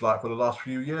doing this for the last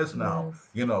few years now.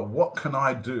 You know, what can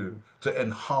I do to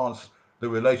enhance the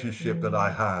relationship that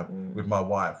I have with my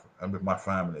wife and with my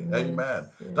family? Amen.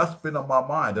 That's been on my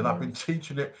mind, and I've been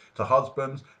teaching it to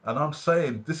husbands, and I'm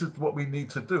saying this is what we need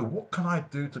to do. What can I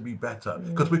do to be better?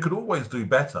 Because we could always do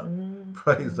better.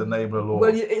 Praise the name of the Lord.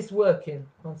 Well, it's working,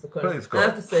 Pastor Colin. Praise God. I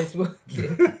have to say it's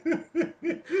working.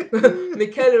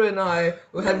 Michaela and I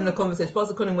were having a conversation.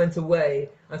 Pastor Colin went away.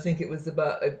 I think it was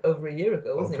about over a year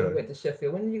ago, wasn't it? We went to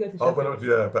Sheffield. When did you go to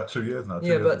Sheffield? About 2 years now.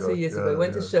 About 2 years ago. We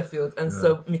went to Sheffield, and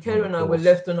so Michaela and I were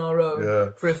left on our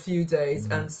own for a few days,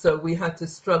 and so we had to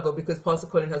struggle because Pastor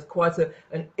Colin has quite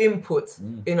an input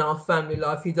in our family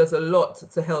life. He does a lot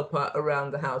to help out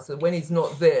around the house, and when he's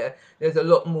not there, there's a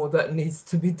lot more that needs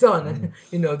to be done. And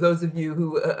you know, those of you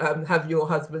who have your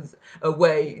husbands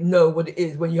away know what it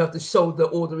is when you have to shoulder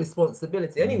all the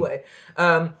responsibility. Anyway,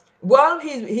 while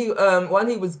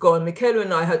he was gone, Michaela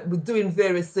and I were doing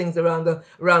various things around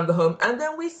the home, and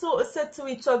then we sort of said to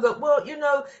each other, well, you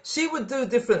know, she would do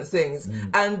different things,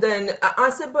 and then I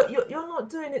said, but you're not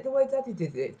doing it the way Daddy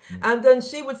did it, and then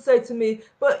she would say to me,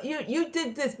 but you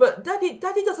did this, but Daddy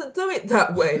doesn't do it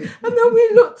that way, and then we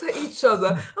looked at each other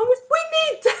and we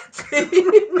need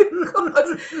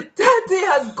because Daddy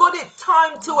has got it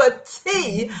timed to a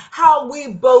T how we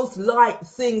both like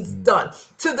things done,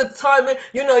 to the time,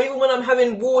 you know, even when I'm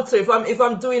having water, if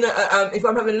I'm doing if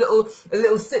I'm having a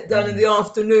little sit down in the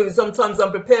afternoon, sometimes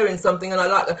I'm preparing something and I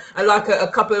like a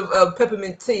cup of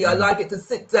peppermint tea. I like it to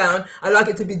sit down, I like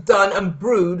it to be done and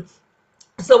brewed,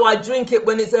 so I drink it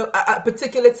when it's a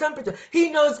particular temperature. He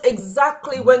knows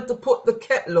exactly when to put the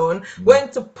kettle on,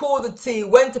 when to pour the tea,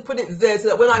 when to put it there, so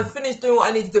that when I finish doing what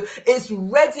I need to do, it's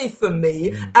ready for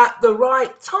me at the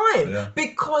right time.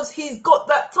 Because he's got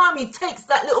that time. He takes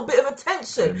that little bit of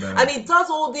attention. And he does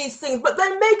all these things, but they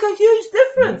make a huge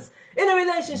difference in a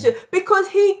relationship, because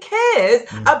he cares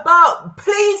about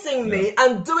pleasing me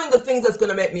and doing the things that's going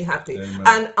to make me happy.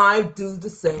 And I do the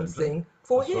same thing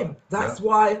for him. Right. That's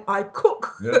why I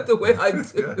cook the way I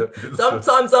do.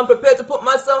 Sometimes I'm prepared to put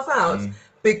myself out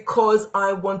because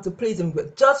I want to please him,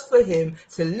 but just for him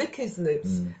to lick his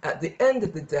lips at the end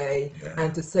of the day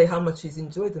and to say how much he's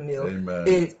enjoyed the meal,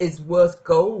 it is worth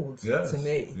gold to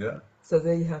me. So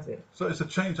there you have it. So it's a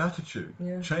changed attitude,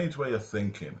 changed way of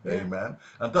thinking, amen.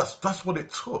 And that's what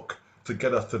it took to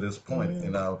get us to this point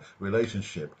in our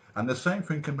relationship. And the same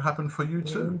thing can happen for you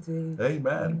too.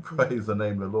 Amen. Praise the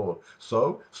name of the Lord.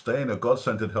 So stay in a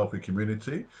God-centered, healthy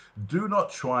community. Do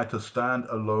not try to stand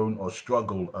alone or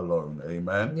struggle alone.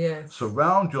 Amen. Yes.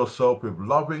 Surround yourself with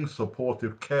loving,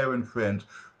 supportive, caring friends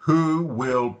who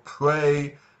will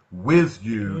pray with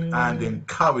you and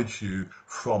encourage you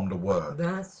from the word.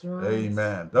 That's right.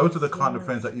 Amen. Those are the kind of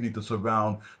friends that you need to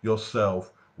surround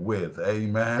yourself with.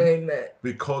 Amen. Amen.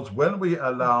 Because when we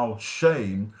allow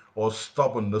shame or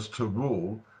stubbornness to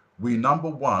rule, number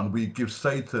one, we give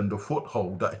Satan the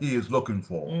foothold that he is looking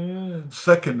for.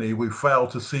 Secondly, we fail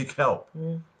to seek help.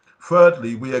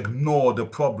 Thirdly, we ignore the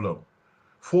problem.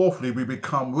 Fourthly, we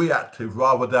become reactive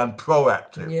rather than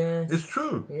proactive. Yes. It's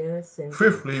true. Yes. Indeed.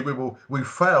 Fifthly, we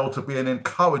fail to be an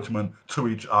encouragement to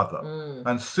each other.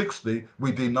 And sixthly,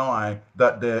 we deny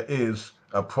that there is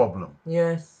a problem.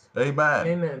 Yes. Amen.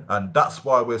 Amen. And that's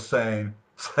why we're saying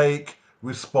take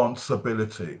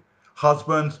responsibility.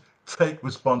 Husbands, take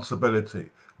responsibility.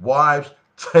 Wives,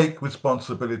 take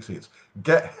responsibilities.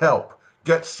 Get help.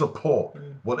 Get support.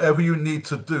 Whatever you need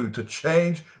to do to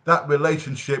change that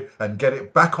relationship and get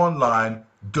it back online,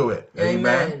 do it.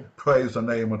 Amen. Praise the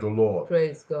name of the Lord.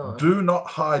 Praise God. Do not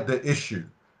hide the issue.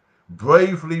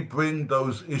 Bravely bring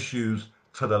those issues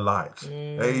to the light.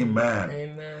 Amen.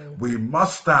 Amen. We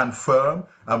must stand firm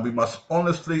and we must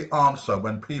honestly answer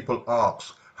when people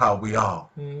ask how we are.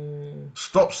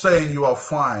 Stop saying you are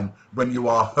fine when you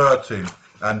are hurting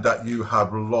and that you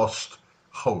have lost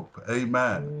hope.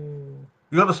 Amen.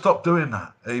 You got to stop doing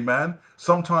that. Amen.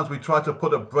 Sometimes we try to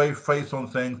put a brave face on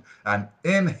things, and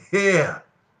in here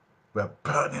we're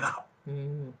burning up.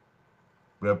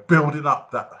 We're building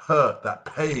up that hurt, that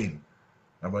pain,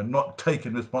 and we're not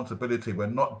taking responsibility. We're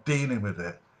not dealing with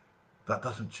it. That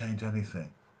doesn't change anything.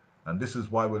 And this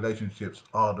is why relationships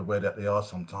are the way that they are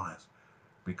sometimes,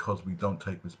 because we don't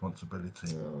take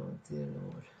responsibility. Oh, dear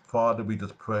Lord. Father, we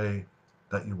just pray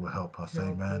that you will help us. Help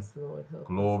Amen. us, Lord. Help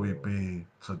Glory us, Lord. be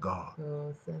to God.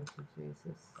 Oh, thank you,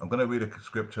 Jesus. I'm going to read a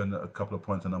scripture and a couple of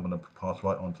points, and I'm going to pass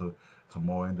right on to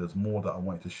Maureen. There's more that I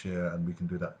want to share, and we can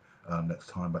do that next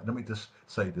time. But let me just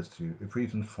say this to you.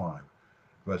 Ephesians 5,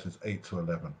 verses 8 to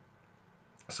 11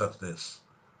 says this,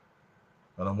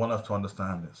 and I want us to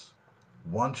understand this.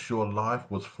 Once your life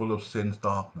was full of sin's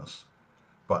darkness,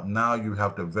 but now you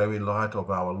have the very light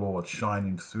of our Lord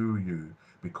shining through you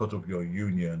because of your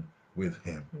union with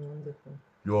him. Wonderful.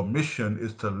 Your mission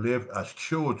is to live as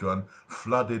children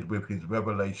flooded with his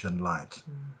revelation light,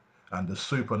 and the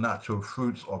supernatural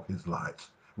fruits of his light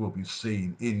will be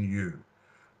seen in you.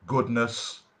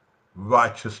 Goodness,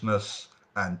 righteousness,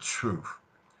 and truth.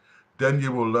 Then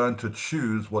you will learn to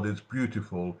choose what is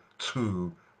beautiful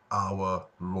to our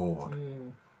Lord.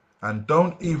 And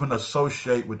don't even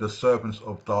associate with the servants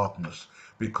of darkness,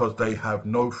 because they have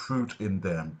no fruit in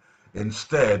them.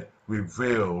 Instead,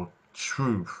 reveal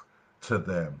truth to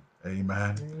them.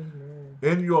 Amen.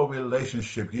 In your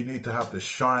relationship, you need to have the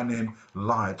shining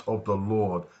light of the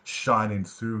Lord shining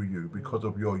through you because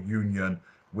of your union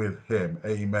with him.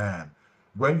 Amen.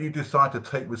 When you decide to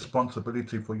take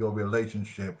responsibility for your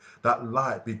relationship, that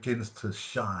light begins to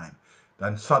shine.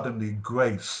 And suddenly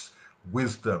grace,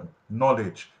 wisdom,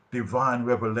 knowledge, divine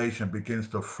revelation begins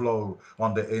to flow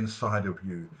on the inside of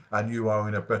you, and you are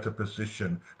in a better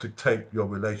position to take your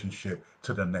relationship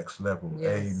to the next level.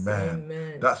 Yes, amen.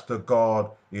 amen. That's the God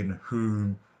in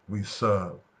whom we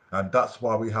serve, and that's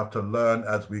why we have to learn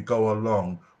as we go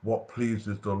along what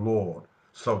pleases the Lord,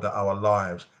 so that our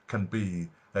lives can be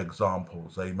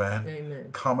examples. Amen. Amen.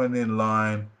 Coming in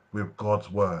line with God's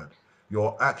word.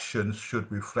 Your actions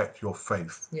should reflect your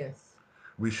faith. Yes.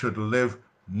 We should live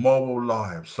moral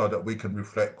lives so that we can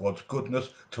reflect God's goodness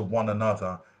to one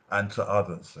another and to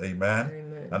others. Amen.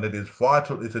 Amen. And it is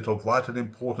of vital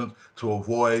importance to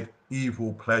avoid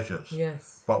evil pleasures.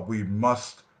 Yes. But we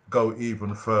must go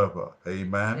even further.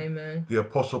 Amen. Amen. The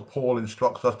Apostle Paul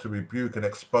instructs us to rebuke and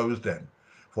expose them,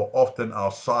 for often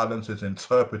our silence is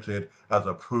interpreted as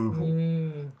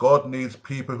approval. God needs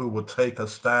people who will take a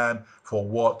stand for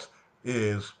what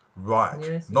is right,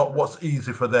 yes, not what's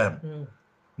easy for them,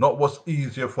 not what's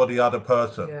easier for the other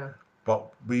person. Yeah.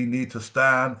 But we need to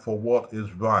stand for what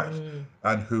is right,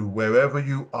 and who, wherever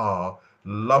you are,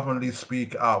 lovingly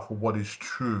speak out for what is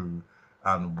true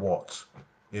and what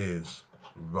is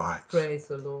right. Praise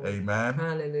the Lord. Amen.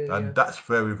 Hallelujah. And that's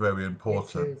very, very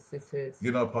important. It is. It is.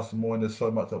 You know, Pastor Moore, there's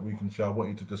so much that we can share. I want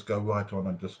you to just go right on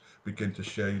and just begin to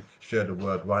share the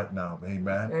word right now.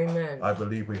 Amen. Amen. I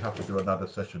believe we have to do another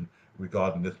session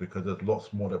regarding this, because there's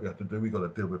lots more that we have to do. We've got to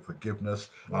deal with forgiveness,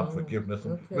 unforgiveness.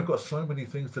 Okay. We've got so many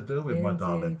things to do with, my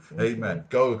darling. Amen.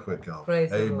 Go for it, girl.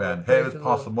 Praise Amen. Here is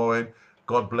Pastor Moore.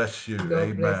 God bless you. God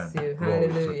Amen. bless you. Glory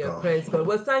Hallelujah. to God. Praise God.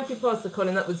 Well, thank you, Pastor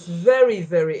Colin. That was very,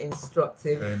 very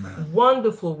instructive. Amen.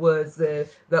 Wonderful words there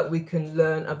that we can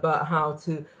learn about how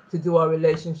to do our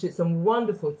relationships. Some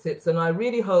wonderful tips. And I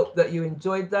really hope that you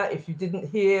enjoyed that. If you didn't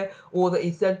hear all that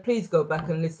he said, please go back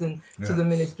and listen to the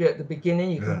ministry at the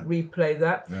beginning. You can replay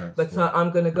that. But I'm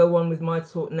going to go on with my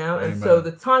talk now. Amen. And so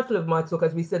the title of my talk,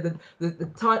 as we said,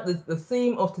 the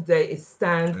theme of today is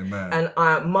Stand. Amen.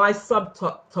 And my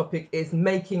subtopic is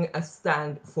making a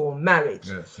stand for marriage.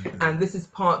 Yes, and this is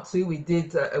part 2. We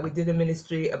did a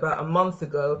ministry about a month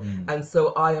ago, and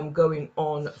so I am going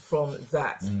on from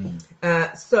that.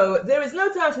 So there is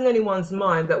no doubt in anyone's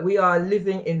mind that we are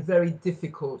living in very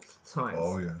difficult times.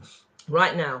 Oh yes.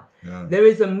 Right now, there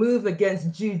is a move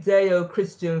against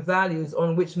Judeo-Christian values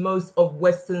on which most of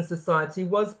Western society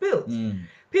was built.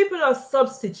 People are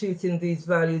substituting these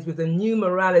values with a new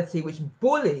morality which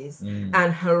bullies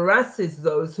and harasses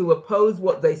those who oppose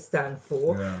what they stand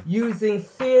for, using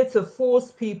fear to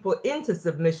force people into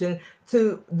submission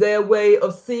to their way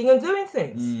of seeing and doing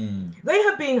things. They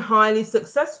have been highly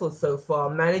successful so far,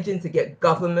 managing to get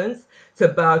governments to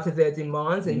bow to their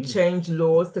demands and change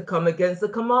laws to come against the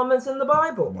commandments in the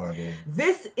Bible.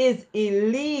 This is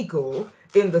illegal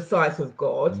in the sight of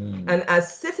God, and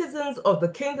as citizens of the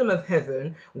kingdom of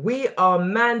heaven, we are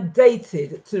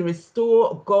mandated to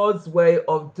restore God's way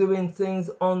of doing things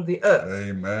on the earth.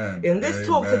 Amen. In this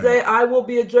talk today, I will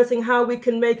be addressing how we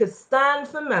can make a stand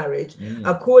for marriage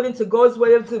according to God's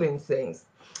way of doing things.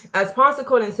 As Pastor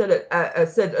Colin said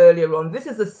earlier on, this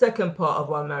is the second part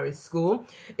of our marriage school.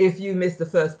 If you missed the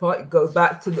first part, go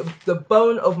back to the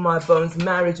Bone of My Bones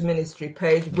marriage ministry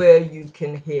page, where you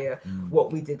can hear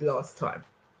what we did last time.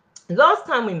 Last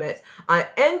time we met, I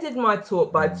ended my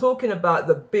talk by talking about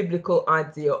the biblical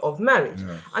idea of marriage.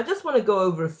 I just want to go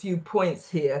over a few points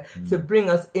here to bring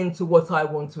us into what I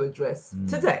want to address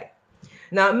today.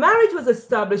 Now, marriage was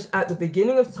established at the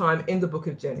beginning of time in the book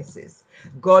of Genesis.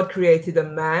 God created a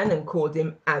man and called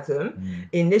him Adam.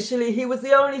 Initially, he was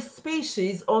the only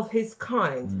species of his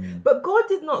kind. But God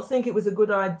did not think it was a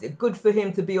good for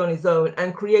him to be on his own,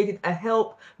 and created a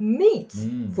help meet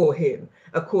for him.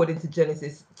 According to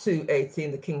Genesis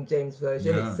 2:18, the King James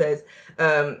Version, it says,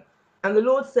 and the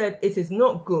Lord said, "It is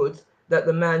not good that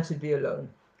the man should be alone.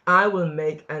 I will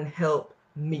make an help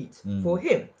meet for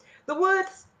him." The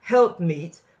words help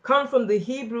meet come from the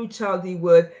Hebrew Chaldee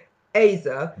word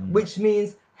Ezer, which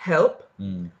means help,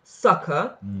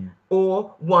 succor,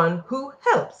 or one who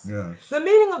helps. The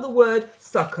meaning of the word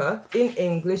succor in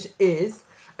English is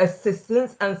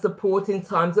assistance and support in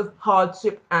times of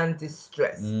hardship and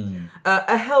distress.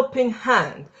 A helping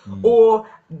hand, or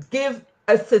give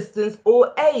assistance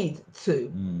or aid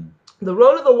to. The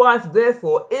role of the wife,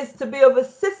 therefore, is to be of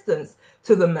assistance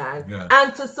to the man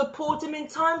and to support him in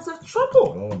times of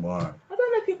trouble. Oh my. I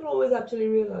don't know if people always actually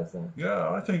realize that. Yeah,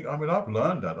 I've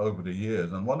learned that over the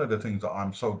years, and one of the things that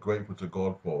I'm so grateful to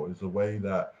God for is the way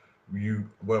that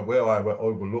where I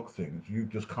overlook things, you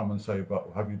just come and say, "But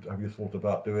have you thought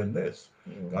about doing this?"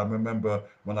 I remember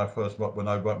when I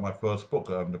wrote my first book,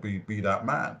 to be that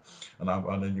man,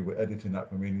 and then you were editing that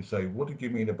for me, and you say, "What did you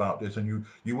mean about this?" And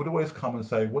you would always come and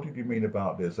say, "What did you mean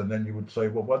about this?" And then you would say,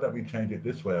 "Well, why don't we change it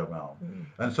this way around?"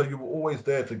 And so you were always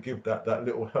there to give that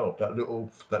little help, that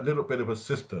little bit of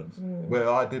assistance where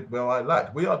I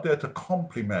lacked. We are there to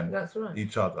complement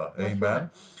each other. Amen. Right.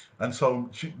 And so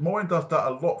Maureen does that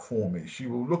a lot for me. She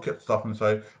will look at stuff and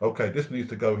say, "Okay, this needs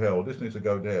to go here, or this needs to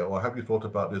go there, or have you thought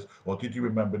about this, or did did you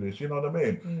remember this? You know what I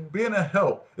mean? Being a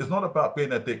help is not about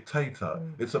being a dictator.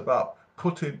 It's about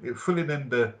filling in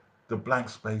the blank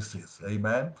spaces.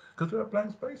 Amen? Because there are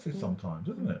blank spaces sometimes,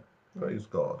 isn't it? Praise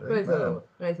God. Praise the Amen. Lord.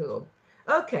 Praise the Lord.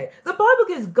 Okay, the Bible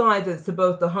gives guidance to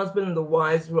both the husband and the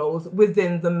wife's roles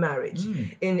within the marriage.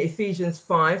 In Ephesians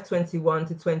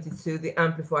 5:21-22, the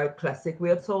Amplified Classic, we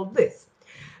are told this: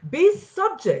 be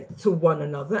subject to one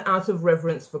another out of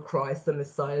reverence for Christ, the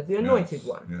Messiah, the Anointed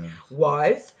One. Yes.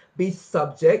 Wives, be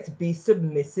subject, be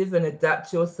submissive, and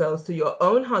adapt yourselves to your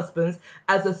own husbands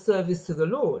as a service to the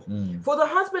Lord. For the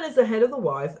husband is the head of the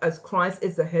wife, as Christ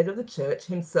is the head of the church,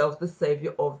 himself the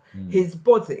Savior of his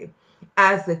body.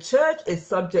 As the church is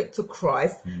subject to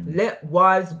Christ, let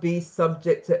wives be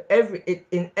subject to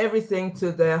in everything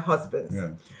to their husbands.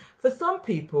 Yes. For some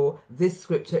people, this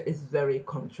scripture is very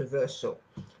controversial.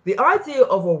 The idea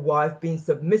of a wife being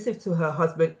submissive to her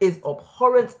husband is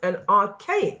abhorrent and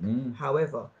archaic.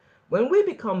 However, when we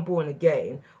become born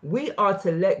again, we are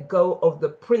to let go of the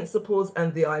principles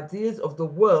and the ideas of the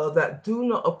world that do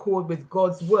not accord with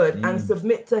God's word and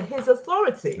submit to his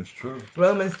authority. It's true.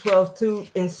 Romans 12:2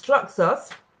 instructs us,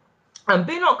 and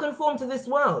be not conformed to this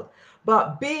world,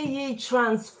 but be ye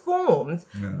transformed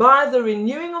by the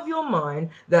renewing of your mind,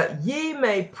 that ye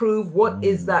may prove what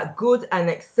is that good and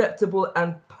acceptable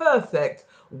and perfect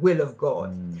will of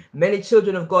God. Many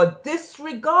children of God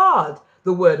disregard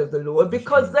the word of the Lord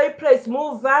because they place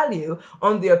more value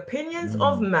on the opinions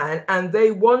of man, and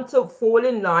they want to fall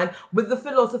in line with the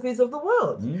philosophies of the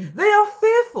world. They are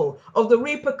fearful of the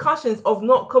repercussions of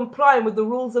not complying with the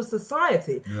rules of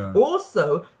society.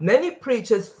 Also, many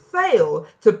preachers fail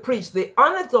to preach the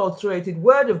unadulterated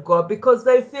word of God because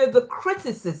they fear the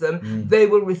criticism they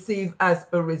will receive as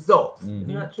a result.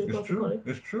 Isn't that true, Pastor Colin?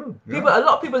 It's true. A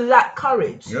lot of people lack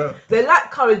courage. They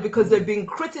lack courage because they've been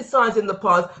criticized in the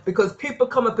past, because people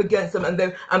come up against them,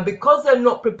 and because they're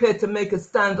not prepared to make a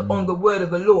stand on the word of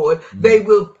the Lord, they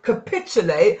will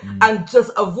capitulate and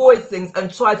just avoid things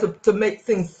and try to make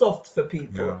things soft for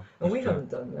people. And we haven't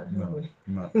done that, have we?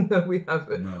 No, we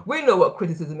haven't. No. We know what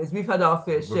criticism is. We've had our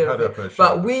fair share of it.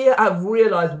 But we have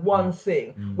realized one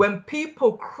thing. When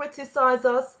people criticize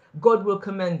us, God will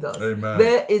commend us. Amen.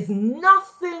 There is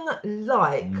nothing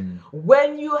like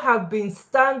when you have been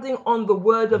standing on the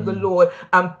word of the Lord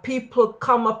and people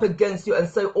come up against you and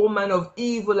say all manner of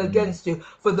evil against you,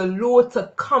 for the Lord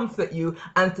to comfort you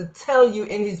and to tell you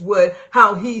in his word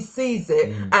how he sees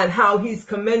it and how he's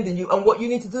commending you and what you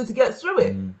need to do to get through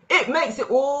it. It makes it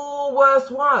all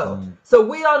worthwhile. So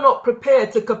we are not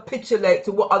prepared to capitulate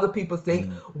to what other people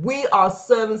think. We are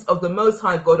servants of the Most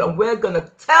High God, and we're going to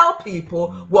tell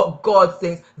people what God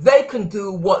thinks. They can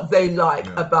do what they like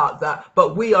about that,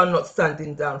 but we are not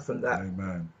standing down from that.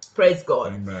 Amen. Praise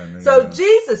God. Amen. So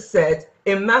Jesus said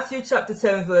in Matthew chapter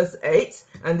 10 verse 8,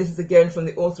 and this is again from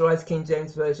the Authorized King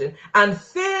James Version, and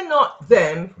fear not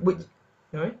them which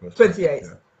 28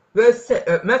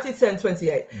 Matthew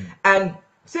 10:28, and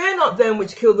fear not them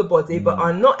which kill the body, but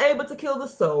are not able to kill the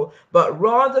soul, but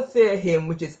rather fear him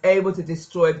which is able to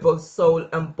destroy both soul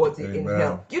and body in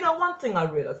hell. You know, one thing I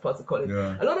realized, Pastor Colin,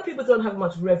 a lot of people don't have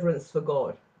much reverence for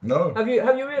God. No. Have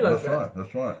you realized that?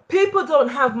 That's right. People don't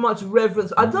have much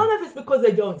reverence. I don't know if it's because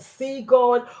they don't see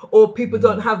God, or people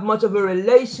don't have much of a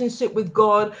relationship with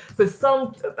God. For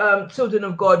some children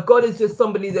of God, God is just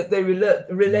somebody that they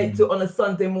relate to on a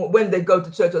Sunday morning when they go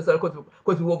to church. Of course,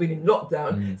 we've all been in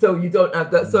lockdown, so you don't have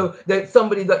that. So there's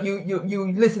somebody that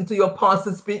you listen to your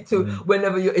pastor speak to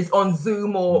whenever it's on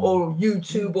Zoom or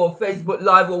YouTube or Facebook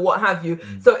Live or what have you.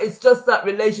 So it's just that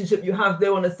relationship you have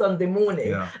there on a Sunday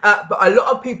morning. But a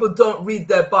lot of people don't read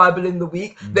their Bible in the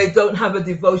week. They don't have a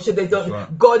devotion. They don't.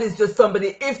 Right. God is just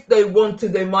somebody. If they want to,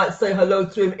 they might say hello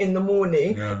to him in the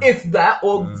morning, if that,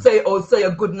 or say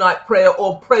a good night prayer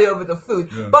or pray over the food.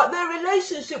 But their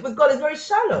relationship with God is very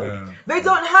shallow. They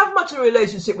don't have much of a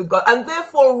relationship with God, and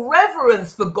therefore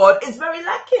reverence for God is very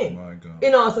lacking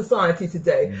in our society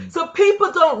today. So people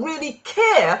don't really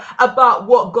care about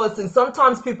what God thinks.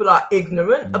 Sometimes people are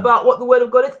ignorant about what the word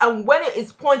of God is, and when it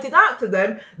is pointed out to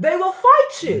them, they will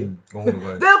fight you.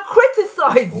 They'll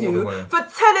criticize you for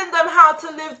telling them how to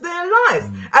live their lives.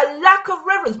 A lack of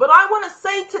reverence. But I want to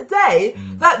say today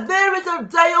that there is a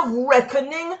day of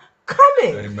reckoning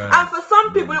coming. And for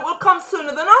some people it will come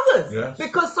sooner than others,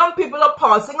 because some people are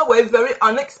passing away very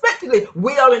unexpectedly.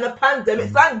 We are in a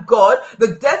pandemic. Thank God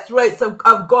the death rates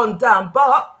have gone down,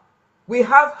 but we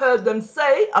have heard them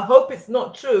say, I hope it's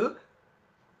not true,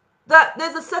 that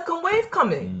there's a second wave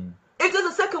coming. If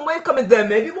there's a second wave coming, there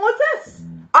may be more deaths.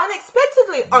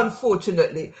 unexpectedly,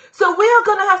 unfortunately. So we are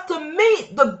going to have to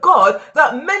meet the God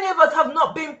that many of us have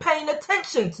not been paying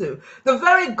attention to. The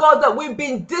very God that we've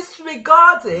been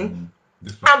disregarding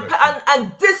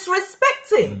and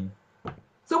disrespecting.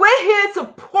 So we're here to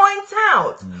point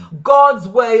out God's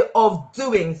way of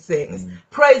doing things.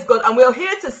 Praise God. And we're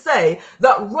here to say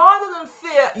that rather than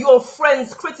fear your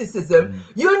friend's criticism,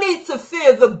 you need to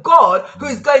fear the God who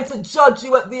is going to judge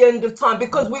you at the end of time,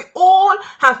 because we all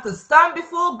have to stand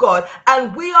before God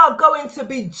and we are going to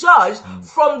be judged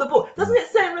from the book. Doesn't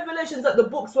it say in Revelations that the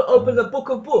books were open, the book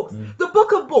of books? The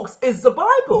book of books is the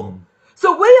Bible.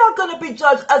 So we are going to be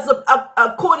judged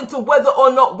according to whether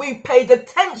or not we paid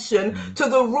attention to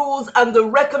the rules and the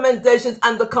recommendations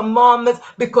and the commandments,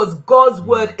 because God's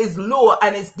word is law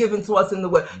and it's given to us in the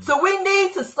word. So we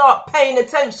need to start paying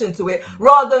attention to it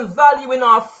rather than valuing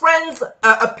our friends'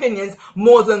 opinions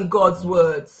more than God's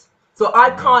words. So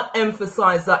I can't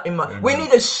emphasize that enough. We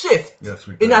need a shift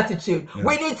in attitude.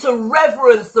 We need to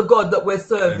reverence the God that we're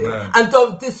serving and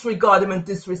don't disregard him and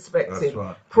disrespect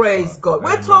him. Praise God.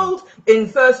 We're told in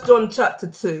 1 John chapter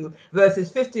 2, verses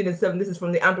 15 and 7, this is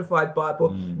from the Amplified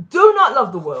Bible, do not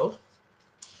love the world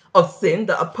of sin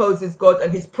that opposes God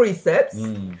and his precepts,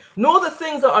 nor the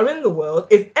things that are in the world.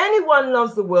 If anyone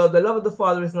loves the world, the love of the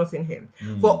Father is not in him.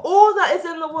 For all that is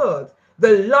in the world,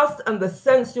 the lust and the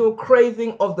sensual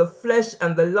craving of the flesh,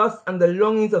 and the lust and the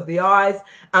longings of the eyes,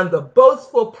 and the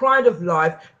boastful pride of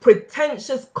life,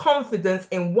 pretentious confidence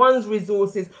in one's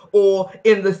resources or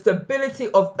in the stability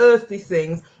of earthly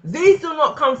things, these do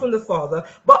not come from the Father,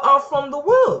 but are from the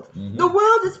world. The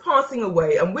world is passing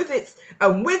away, and with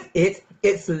it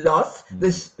its lust,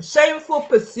 the shameful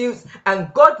pursuits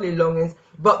and godly longings,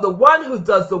 but the one who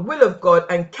does the will of God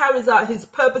and carries out his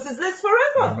purposes lives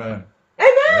forever. Amen.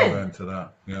 Amen. Amen to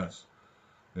that. Yes.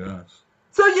 Yes.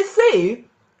 So you see,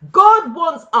 God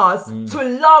wants us to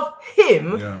love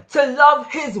him, to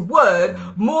love his word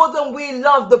more than we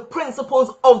love the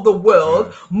principles of the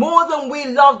world, more than we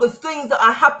love the things that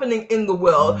are happening in the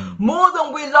world, more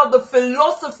than we love the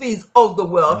philosophies of the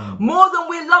world, more than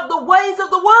we love the ways of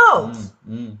the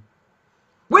world.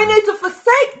 We need to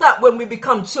forsake that when we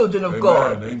become children of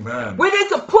God. Amen. We need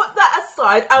to put that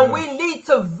aside, and we need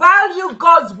to value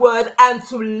God's word and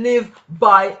to live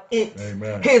by it.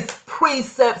 Amen. His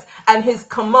precepts and his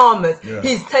commandments.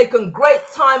 He's taken great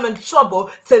time and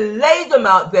trouble to lay them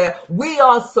out there. We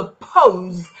are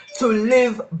supposed to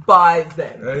live by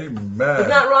them. Amen. Is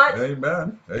that right?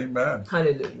 Amen. Amen.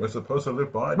 Hallelujah. We're supposed to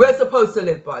live by them. We're supposed to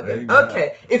live by them. Amen.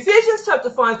 Okay. Ephesians chapter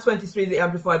 5:23, the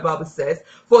Amplified Bible says,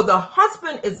 for the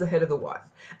husband is the head of the wife,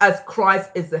 as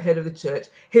Christ is the head of the church,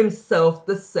 himself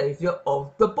the savior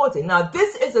of the body. Now,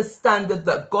 this is a standard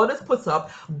that God has put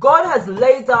up. God has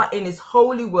laid out in his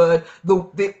holy word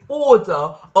the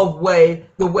order of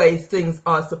the way things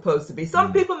are supposed to be.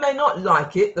 Some people may not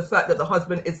like it, the fact that the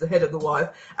husband is the head of the wife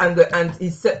and he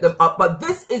set them up, but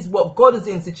this is what God has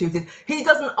instituted. He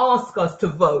doesn't ask us to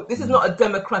vote. This is not a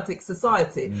democratic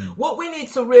society. What we need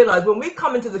to realize, when we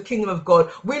come into the kingdom of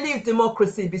God, we leave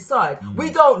democracy beside. We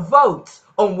don't vote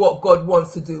on what God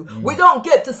wants to do. We don't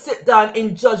get to sit down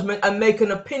in judgment and make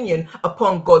an opinion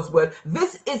upon God's word.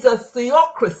 This is a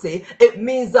theocracy. It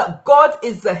means that God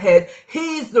is the head.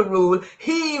 He's the rule.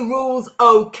 He rules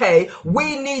okay.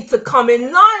 We need to come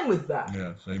in line with that.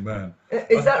 Yes, amen.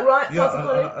 Is that right, yeah, Pastor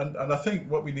Colin? And I think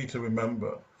what we need to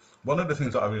remember, one of the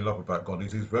things that I really love about God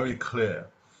is he's very clear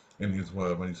in his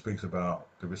word when he speaks about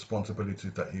the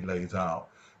responsibilities that he lays out.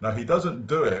 Now, he doesn't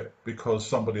do it because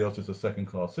somebody else is a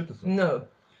second-class citizen. No.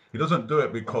 He doesn't do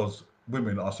it because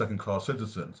women are second-class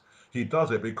citizens. He does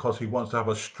it because he wants to have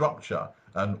a structure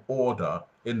and order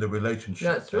in the relationship.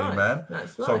 That's right. Amen?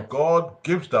 That's right. So God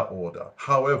gives that order.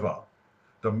 However,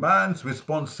 the man's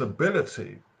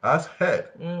responsibility as head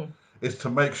is to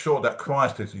make sure that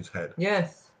Christ is his head.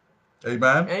 Yes.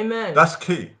 Amen? Amen. That's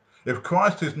key. If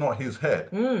Christ is not his head,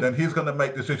 then he's going to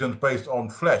make decisions based on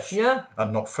flesh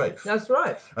and not faith. That's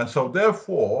right. And so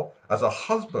therefore, as a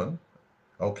husband,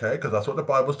 okay, because that's what the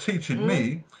Bible's teaching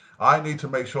me, I need to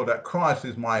make sure that Christ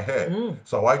is my head.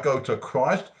 So I go to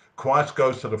Christ, Christ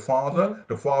goes to the Father,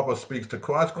 the Father speaks to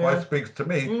Christ, Christ speaks to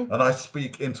me, and I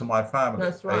speak into my family.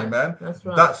 That's right. Amen? That's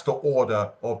right. That's the order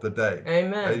of the day.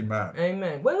 Amen. Amen.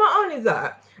 Amen. Well, not only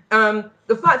that,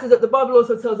 The fact is that the Bible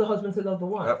also tells a husband to love the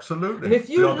wife. Absolutely. And if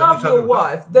you love your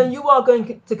wife, then you are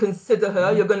going to consider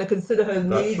her. You're going to consider her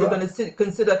needs. You're going to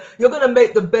consider. You're going to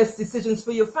make the best decisions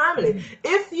for your family.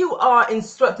 If you are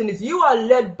instructed, if you are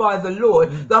led by the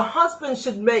Lord, the husband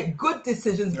should make good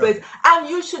decisions based, and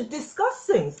you should discuss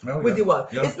things with your wife.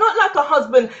 It's not like a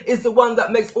husband is the one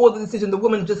that makes all the decisions. The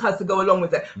woman just has to go along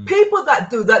with it. People that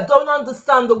do that don't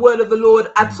understand the word of the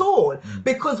Lord at all,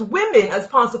 because women, as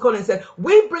Pastor Colin said,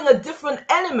 we bring a different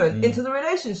element into the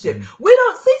relationship. We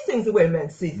don't see things the way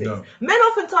men see things. No. Men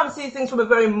oftentimes see things from a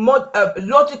very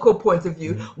logical point of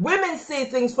view. Women see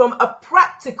things from a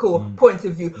practical point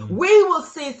of view. We will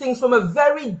see things from a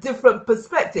very different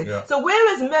perspective. So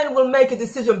whereas men will make a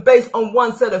decision based on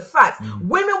one set of facts,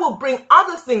 women will bring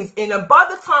other things in, and by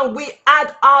the time we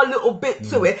add our little bit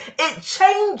to it, it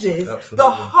changes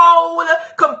the whole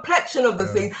complexion of the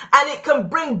thing, and it can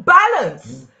bring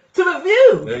balance to the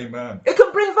view. Amen. It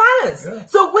can bring balance.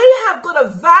 So we have got a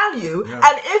value,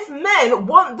 and if men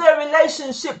want their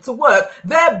relationship to work,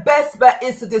 their best bet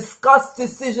is to discuss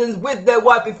decisions with their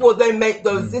wife before they make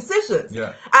those decisions.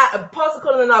 Pastor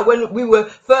Colin and I, when we were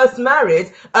first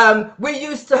married, we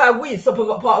used to have,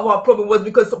 part of our problem was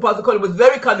because Pastor Colin was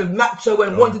very kind of macho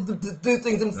and wanted to do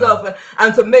things himself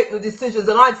and to make the decisions,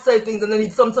 and I'd say things and then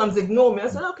he'd sometimes ignore me. I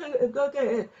said, okay, go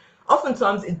ahead.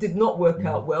 Oftentimes it did not work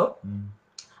out well.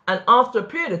 And after a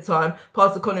period of time,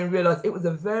 Pastor Colin realized it was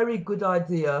a very good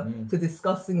idea to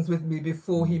discuss things with me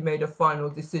before he made a final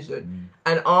decision.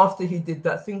 And after he did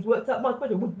that, things worked out much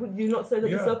better. Would you not say that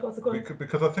yourself, Pastor Colin?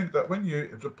 Because I think that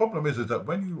the problem is that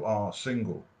when you are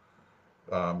single,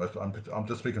 I'm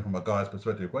just speaking from a guy's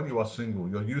perspective, when you are single,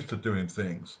 you're used to doing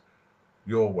things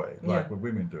your way, like what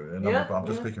women do. And I'm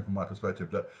just speaking from my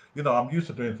perspective that, I'm used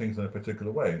to doing things in a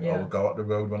particular way. I would go up the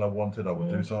road when I wanted, I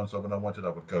would do so and so when I wanted, I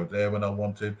would go there when I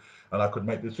wanted, and I could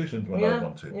make decisions when I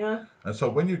wanted. And so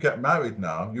when you get married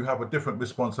now, you have a different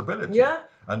responsibility.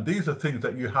 And these are things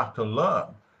that you have to learn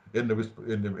in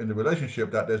the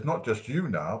relationship, that there's not just you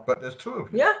now, but there's two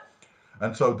of you.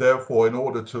 And so therefore, in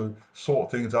order to sort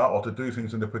things out or to do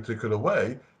things in a particular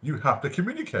way, you have to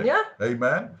communicate.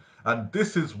 Amen. And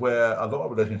this is where a lot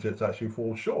of relationships actually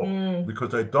fall short,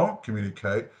 because they don't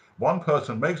communicate. One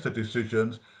person makes the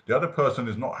decisions, the other person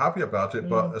is not happy about it,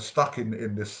 but are stuck in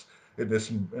this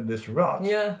rut.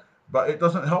 But it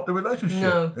doesn't help the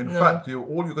relationship. In fact,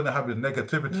 all you're going to have is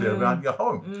negativity around your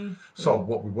home. So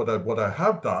what I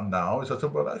have done now is I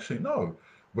said, well, actually, no.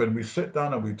 When we sit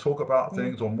down and we talk about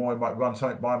things, or Moy might run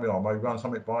something by me, or I might run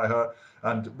something by her,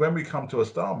 and when we come to a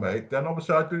stalemate, then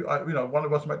obviously one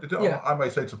of us make the decision. I may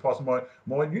say to Pastor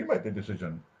Moy, you make the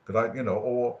decision,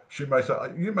 or she may say,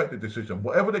 you make the decision.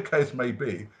 Whatever the case may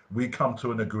be, we come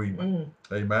to an agreement.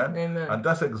 Amen. And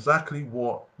that's exactly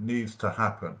what needs to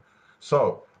happen.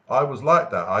 So I was like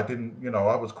that. I didn't,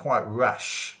 I was quite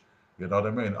rash. You know what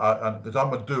I mean? Because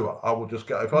I'm a doer. I will just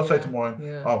get, if I say to Moy,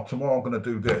 tomorrow I'm going to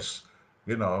do this,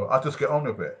 I just get on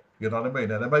with it. You know what I mean?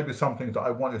 And there may be some things that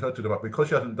I wanted her to do, but because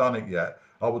she hasn't done it yet,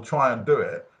 I will try and do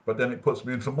it, but then it puts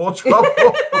me into more trouble.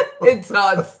 It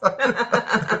does.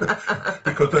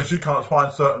 Because then she can't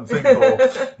find certain things,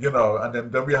 or,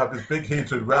 and then we have this big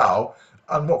heated row.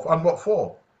 And what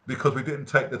for? Because we didn't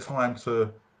take the time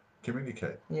to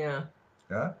communicate.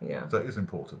 So it is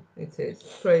important. It is.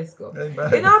 Praise God.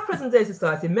 Amen. In our present day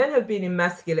society, men have been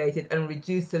emasculated and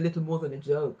reduced to little more than a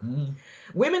joke.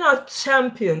 Women are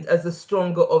championed as the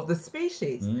stronger of the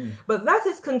species. But that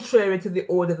is contrary to the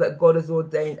order that God has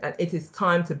ordained, and it is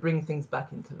time to bring things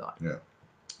back into life.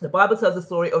 The Bible tells the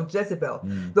story of Jezebel,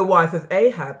 the wife of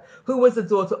Ahab, who was the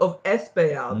daughter of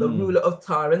Ethbaal, the ruler of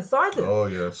Tyre and Sidon. Oh,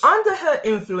 yes. Under her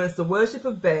influence, the worship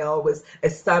of Baal was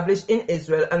established in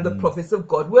Israel, and the prophets of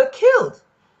God were killed.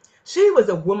 She was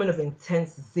a woman of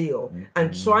intense zeal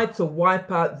and tried to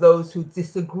wipe out those who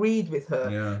disagreed with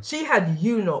her. She had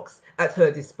eunuchs at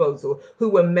her disposal, who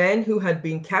were men who had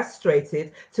been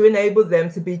castrated to enable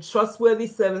them to be trustworthy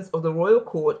servants of the royal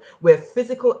court, where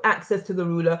physical access to the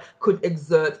ruler could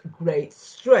exert great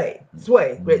sway.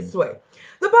 The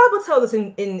Bible tells us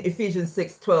in Ephesians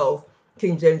 6:12,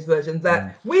 King James Version,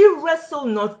 that we wrestle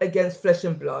not against flesh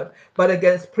and blood, but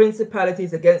against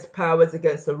principalities, against powers,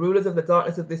 against the rulers of the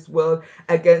darkness of this world,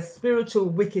 against spiritual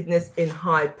wickedness in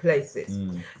high places.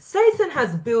 Satan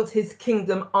has built his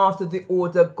kingdom after the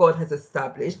order God has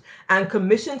established and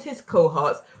commissioned his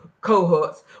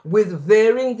cohorts with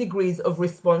varying degrees of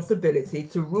responsibility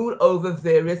to rule over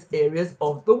various areas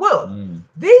of the world.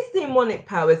 These demonic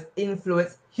powers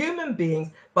influence human beings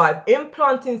by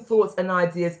implanting thoughts and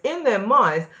ideas in their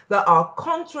minds that are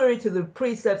contrary to the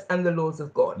precepts and the laws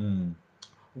of God.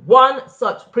 One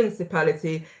such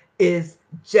principality is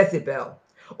Jezebel.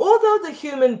 Although the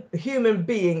human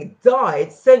being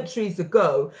died centuries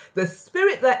ago, the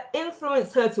spirit that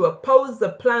influenced her to oppose the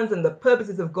plans and the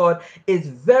purposes of God is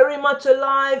very much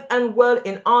alive and well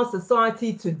in our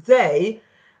society today,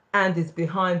 and is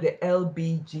behind the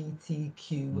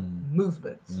LGBTQ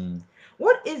movement.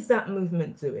 What is that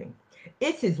movement doing?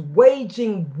 It is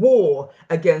waging war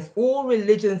against all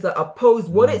religions that oppose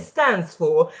what it stands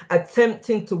for,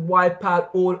 attempting to wipe out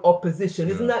all opposition.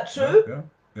 Isn't that true?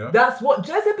 That's what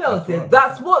Jezebel did.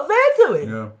 That's what they're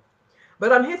doing.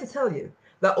 But I'm here to tell you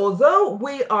that although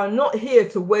we are not here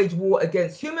to wage war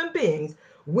against human beings,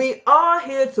 we are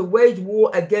here to wage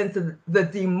war against the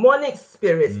demonic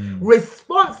spirits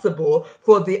responsible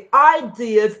for the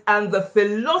ideas and the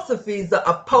philosophies that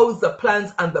oppose the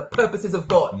plans and the purposes of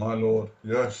God. My Lord,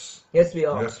 yes. Yes, we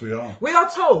are. Yes, we are. We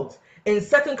are told in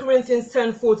 2 Corinthians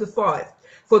 10:4-5,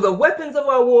 for the weapons of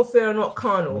our warfare are not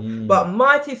carnal, but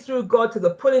mighty through God to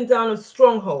the pulling down of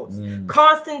strongholds,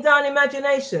 casting down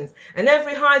imaginations, and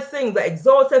every high thing that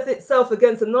exalteth itself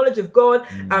against the knowledge of God,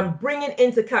 and bringing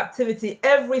into captivity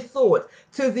every thought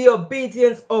to the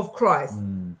obedience of Christ.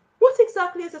 What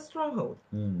exactly is a stronghold?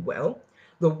 Well,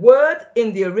 the word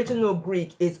in the original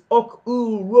Greek is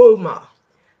okuroma.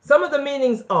 Some of the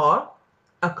meanings are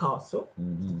a castle,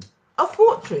 a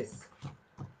fortress,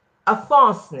 a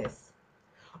fastness,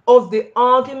 of the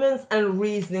arguments and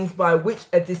reasonings by which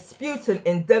a disputant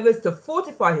endeavors to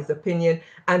fortify his opinion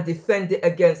and defend it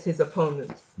against his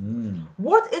opponents.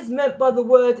 What is meant by the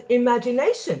word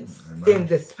imaginations in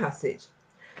this passage?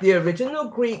 The original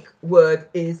Greek word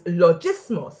is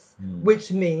logismos,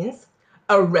 which means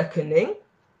a reckoning,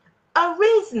 a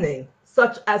reasoning,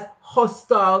 such as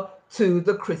hostile to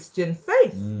the Christian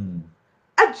faith,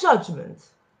 a judgment,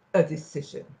 a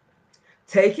decision.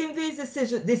 Taking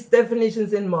these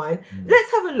definitions in mind,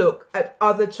 let's have a look at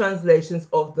other translations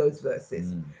of those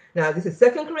verses. Now, this is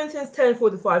 2 Corinthians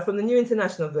 10:4-5 from the New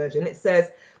International Version. It says,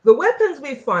 the weapons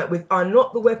we fight with are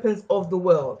not the weapons of the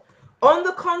world. On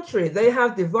the contrary, they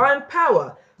have divine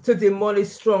power to demolish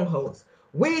strongholds.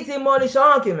 We demolish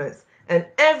arguments and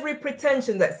every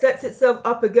pretension that sets itself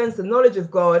up against the knowledge of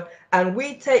God, and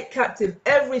we take captive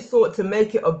every thought to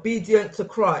make it obedient to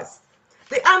Christ.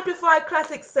 The Amplified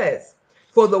Classic says,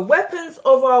 for the weapons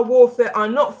of our warfare are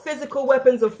not physical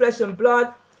weapons of flesh and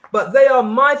blood, but they are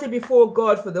mighty before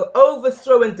God for the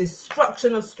overthrow and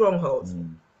destruction of strongholds.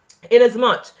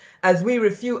 Inasmuch as we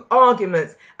refute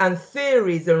arguments and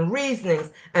theories and reasonings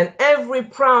and every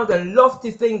proud and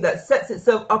lofty thing that sets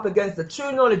itself up against the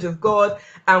true knowledge of God,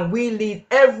 and we lead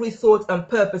every thought and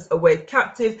purpose away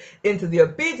captive into the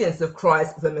obedience of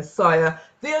Christ, the Messiah,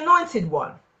 the Anointed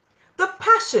One. The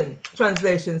Passion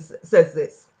Translation says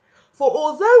this, for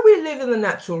although we live in the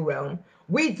natural realm,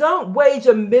 we don't wage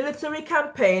a military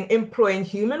campaign employing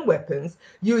human weapons,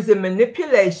 using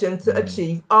manipulation to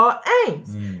achieve our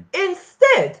aims.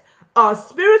 Instead, our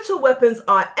spiritual weapons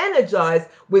are energized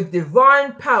with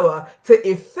divine power to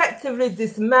effectively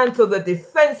dismantle the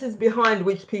defenses behind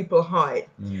which people hide.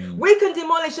 We can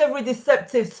demolish every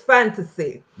deceptive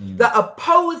fantasy that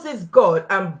opposes God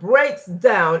and breaks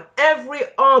down every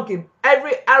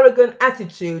arrogant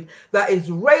attitude that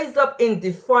is raised up in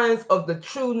defiance of the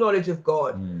true knowledge of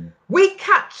God. We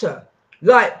capture,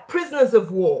 like prisoners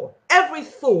of war, every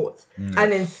thought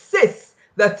and insist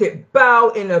that it bow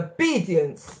in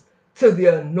obedience to the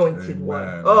Anointed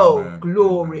One. Oh,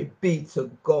 glory be to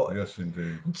God. Yes,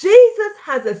 indeed. Jesus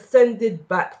has ascended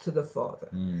back to the Father,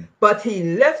 but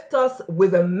he left us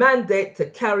with a mandate to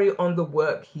carry on the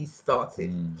work he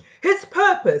started. His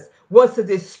purpose was to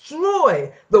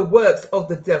destroy the works of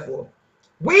the devil.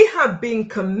 We have been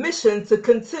commissioned to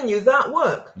continue that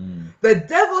work. The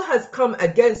devil has come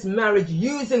against marriage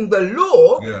using the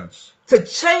law to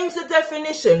change the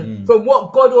definition from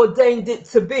what God ordained it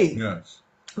to be.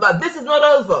 But this is not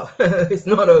over. It's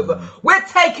not over. We're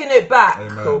taking it back.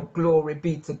 Oh, glory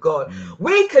be to God.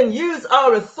 We can use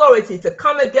our authority to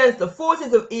come against the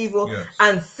forces of evil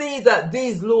and see that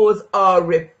these laws are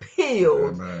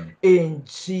repealed in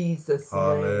Jesus' name.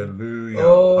 Hallelujah.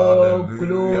 Oh, Hallelujah.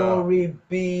 glory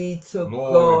be to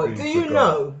Glory God. be Do to you God.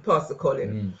 know, Pastor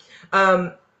Colin,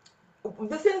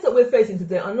 the things that we're facing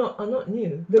today are not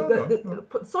new.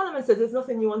 Solomon said there's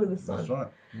nothing new under the sun. That's right.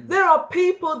 There are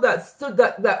people that stood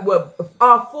that were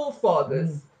our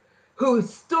forefathers who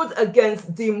stood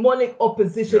against demonic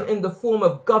opposition in the form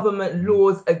of government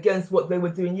laws against what they were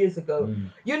doing years ago.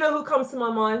 You know who comes to my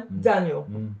mind? Daniel.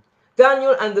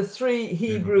 Daniel and the three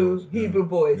Hebrew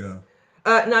boys.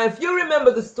 Now, if you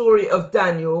remember the story of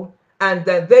Daniel, and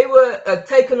they were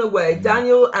taken away.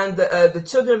 Daniel and the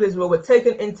children of Israel were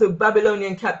taken into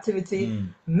Babylonian captivity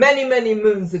many, many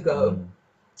moons ago.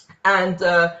 And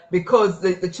because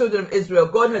the children of Israel,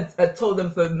 God had told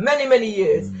them for many, many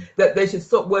years that they should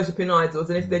stop worshipping idols.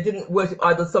 And if they didn't worship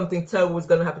idols, something terrible was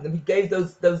going to happen to them. He gave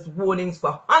those warnings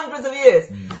for hundreds of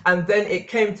years. And then it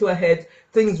came to a head.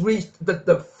 Things reached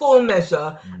the full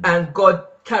measure, and God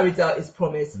carried out his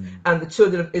promise, and the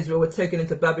children of Israel were taken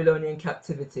into Babylonian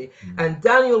captivity. And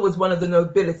Daniel was one of the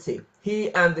nobility,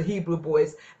 he and the Hebrew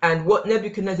boys. And what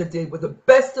Nebuchadnezzar did was the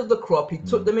best of the crop. He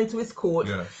took them into his court,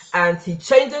 and he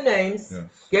changed their names,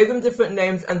 gave them different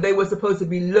names, and they were supposed to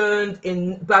be learned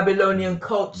in Babylonian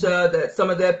culture, that some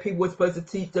of their people were supposed to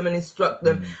teach them and instruct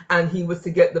them, and he was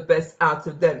to get the best out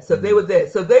of them. So they were there.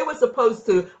 So they were supposed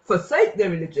to forsake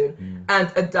their religion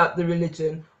and adapt the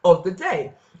religion of the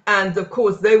day. And of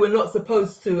course, they were not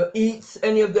supposed to eat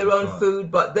any of their own food,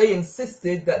 but they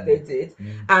insisted that they did.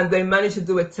 And they managed to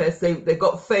do a test. They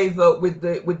got favor with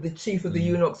the chief of the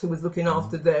eunuchs who was looking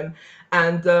after them.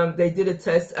 And they did a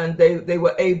test, and they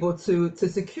were able to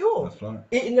secure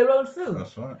eating their own food.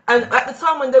 That's right. And at the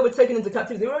time when they were taken into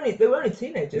captivity, they were only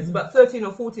teenagers, about 13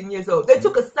 or 14 years old. They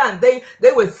took a stand.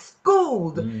 They were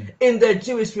schooled in their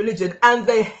Jewish religion, and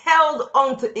they held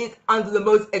on to it under the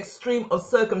most extreme of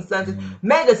circumstances,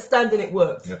 made a stand, and it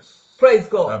worked. Yes. Praise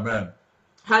God. Amen.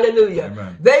 Hallelujah.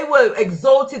 Amen. They were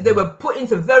exalted, they were put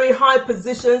into very high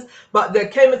positions, but there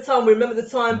came a time, remember the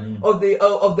time of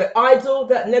the idol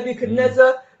that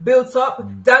Nebuchadnezzar built up.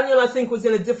 Daniel, I think, was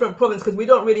in a different province, because we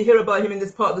don't really hear about him in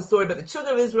this part of the story. But the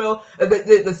children of Israel,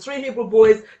 the three Hebrew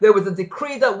boys, there was a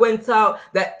decree that went out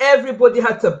that everybody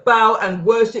had to bow and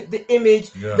worship the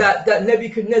image that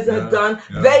Nebuchadnezzar had done.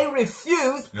 They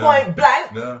refused point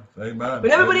blank. Amen.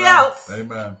 But everybody else,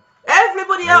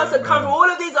 everybody else had come from all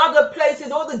of these other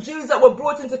places, all the Jews that were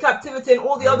brought into captivity and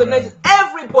all the other nations,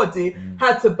 everybody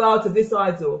had to bow to this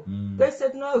idol. They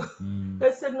said no.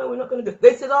 They said no, we're not going to do it.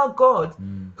 They said our God,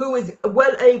 who is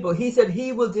well able, he said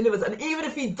he will deliver us. And even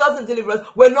if he doesn't deliver us,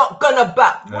 we're not going to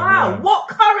back. Wow, what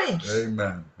courage.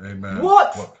 Amen. Amen.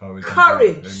 What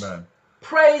courage. Amen.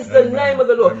 Praise the name of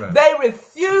the Lord. They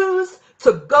refused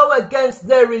to go against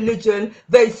their religion.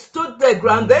 They stood their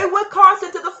ground. They were cast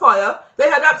into the fire. They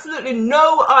had absolutely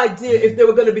no idea if they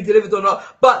were going to be delivered or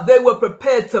not, but they were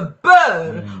prepared to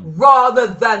burn rather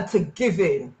than to give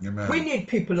in. We need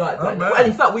people like that. And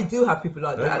in fact, we do have people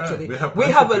like that, actually. We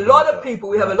have a lot of people.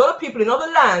 We have a lot of people in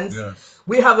other lands.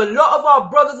 We have a lot of our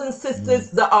brothers and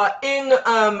sisters that are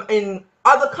in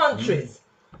other countries.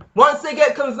 Once they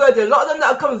get converted, a lot of them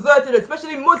that are converted,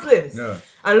 especially Muslims,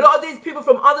 and a lot of these people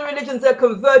from other religions, they're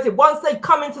converted. Once they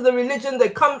come into the religion, they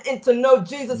come in to know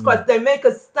Jesus Christ, they make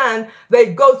a stand,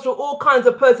 they go through all kinds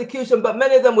of persecution, but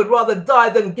many of them would rather die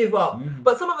than give up.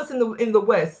 But some of us in the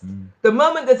West, the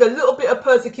moment there's a little bit of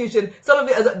persecution, some of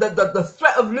it is the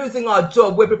threat of losing our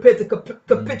job, we're prepared to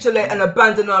capitulate and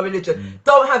abandon our religion.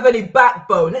 Don't have any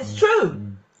backbone. It's true.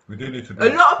 We do need to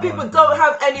a lot of people don't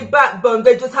have any backbone.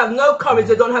 They just have no courage.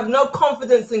 They don't have no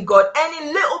confidence in God.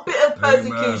 Any little bit of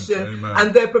persecution,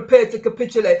 and they're prepared to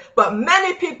capitulate. But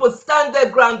many people stand their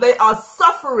ground. They are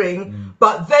suffering,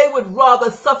 but they would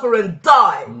rather suffer and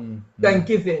die than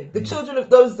give in. The children of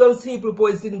those Hebrew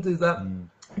boys didn't do that.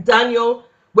 Daniel,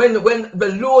 when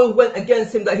the law went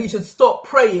against him that he should stop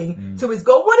praying to his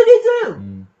God, what did he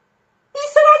do? He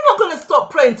said, I'm not going to stop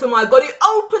praying to my God. He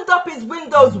opened up his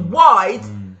windows wide,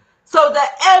 so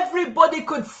that everybody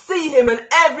could see him and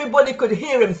everybody could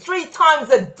hear him. 3 times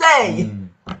a day,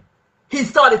 he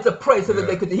started to pray so that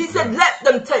they could. He said, let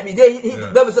them take me.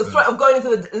 There was a threat of going into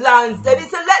the lion's den. He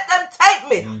said, let them take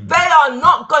me. They are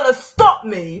not going to stop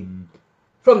me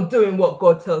from doing what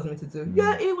God tells me to do.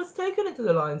 Yeah, he was taken into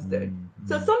the lion's den.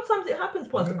 So sometimes it happens,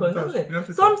 Pastor Colin, doesn't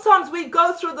it? Sometimes we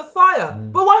go through the fire.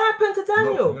 But what happened to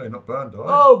Daniel? Not burned,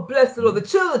 oh, bless the Lord. The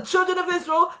children of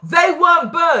Israel, they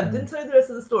weren't burned. Didn't tell you the rest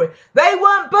of the story. They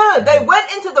weren't burned. They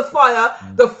went into the fire.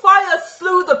 The fire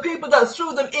slew the people that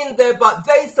threw them in there, but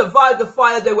they survived the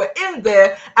fire. They were in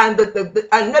there, and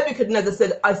and Nebuchadnezzar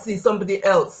said, I see somebody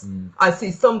else. I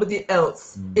see somebody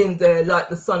else in there, like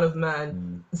the Son of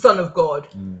Man, Son of God.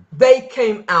 They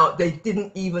came out. They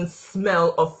didn't even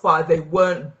smell of fire. They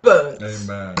weren't burnt.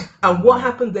 Amen. And what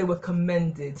happened? They were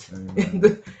commended in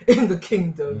the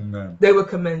kingdom. They were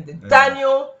commended.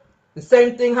 Daniel, the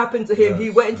same thing happened to him. He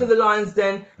went into the lion's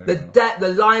den.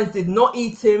 The lions did not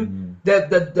eat him.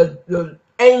 The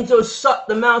angel shut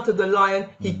the mouth of the lion.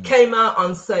 He came out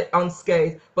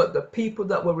unscathed. But the people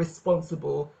that were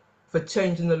responsible for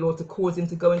changing the law to cause him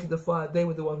to go into the fire. They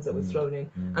were the ones that were thrown in,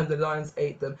 and the lions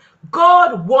ate them.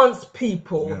 God wants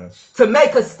people to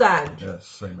make a stand.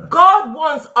 Yes, amen. God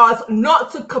wants us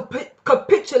not to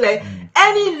capitulate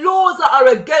any laws that are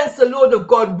against the Lord of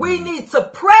God. We need to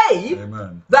pray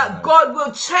that God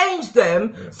will change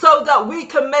them so that we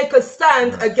can make a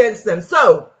stand against them.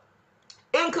 So,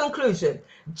 in conclusion,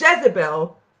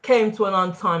 Jezebel came to an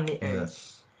untimely end.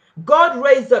 God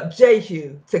raised up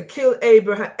Jehu to kill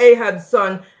Ahab's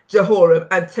son Jehoram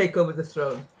and take over the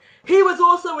throne. He was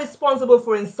also responsible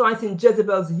for inciting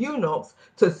Jezebel's eunuchs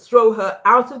to throw her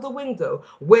out of the window,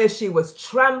 where she was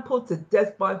trampled to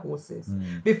death by horses.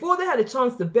 Before they had a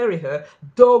chance to bury her,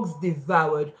 dogs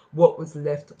devoured what was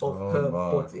left of her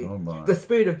body. The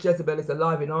spirit of Jezebel is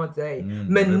alive in our day,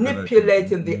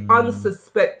 manipulating the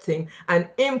unsuspecting and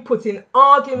inputting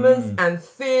arguments and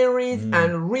theories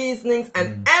and reasonings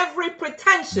and every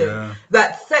pretension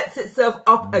that sets itself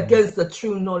up against the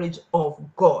true knowledge of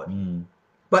God.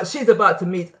 But she's about to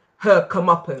meet her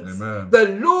comeuppance.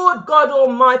 The Lord God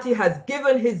Almighty has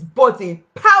given his body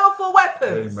powerful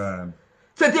weapons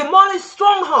to demolish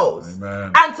strongholds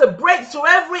and to break through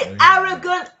every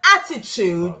arrogant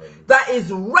attitude that is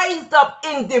raised up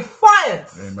in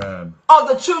defiance of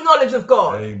the true knowledge of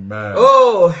God.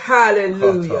 Oh,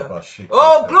 hallelujah.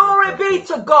 Oh, glory be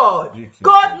to God.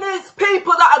 God needs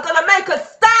people that are going to make a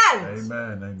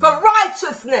stand for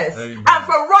righteousness and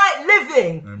for right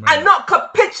living and not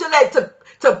capitulate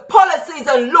to policies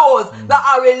and laws that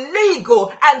are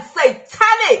illegal and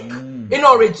satanic in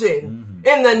origin.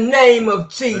 In the name of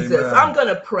Jesus. I'm going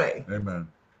to pray.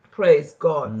 Praise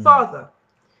God. Father,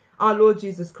 our Lord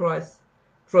Jesus Christ,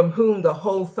 from whom the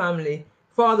whole family,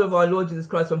 Father of our Lord Jesus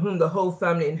Christ, from whom the whole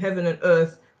family in heaven and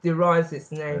earth derives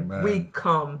its name, we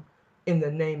come in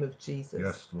the name of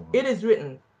Jesus. It is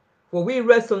written, for we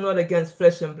wrestle not against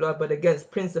flesh and blood, but against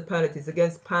principalities,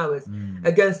 against powers,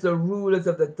 against the rulers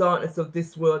of the darkness of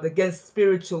this world, against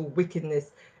spiritual wickedness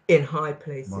in high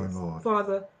places.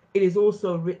 Father, it is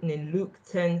also written in Luke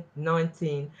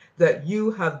 10:19 that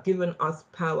you have given us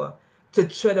power to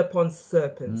tread upon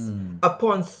serpents,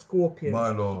 upon scorpions,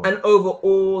 and over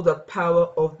all the power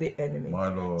of the enemy.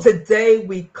 Today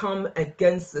we come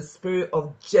against the spirit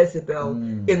of Jezebel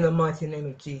in the mighty name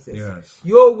of Jesus.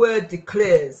 Your word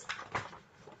declares,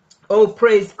 oh,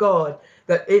 praise God,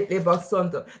 that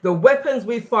the weapons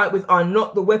we fight with are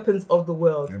not the weapons of the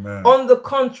world. On the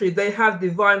contrary, they have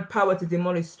divine power to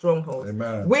demolish strongholds.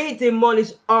 We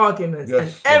demolish arguments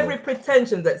and every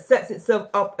pretension that sets itself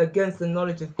up against the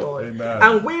knowledge of God.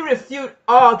 And we refute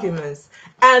arguments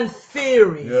and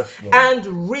theories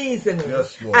and reasoning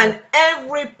and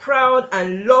every proud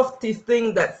and lofty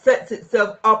thing that sets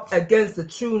itself up against the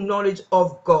true knowledge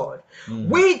of God.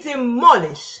 We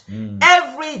demolish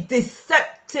every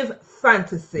deceptive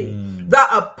fantasy that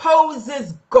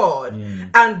opposes God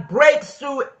and breaks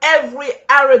through every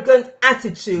arrogant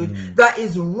attitude that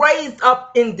is raised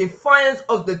up in defiance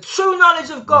of the true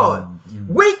knowledge of God.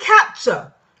 We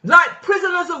capture, like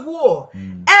prisoners of war,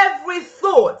 every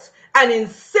thought and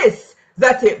insist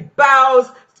that it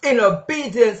bows in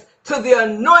obedience to the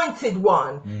anointed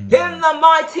one in the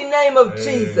mighty name of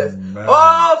Jesus.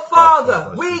 Oh,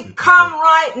 Father, we come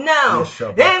right now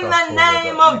in the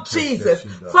name of Jesus.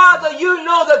 Father, you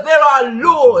know that there are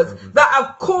laws that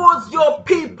have caused your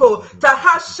people to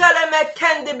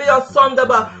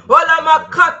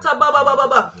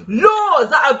laws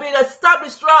that have been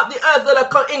established throughout the earth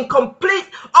that are in complete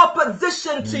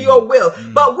opposition to your will.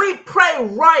 But we pray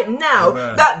right now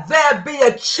that there be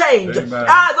a change.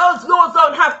 Those laws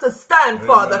don't have to stand,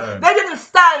 Father. They didn't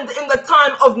stand in the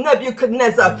time of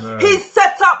Nebuchadnezzar. He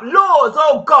set up laws,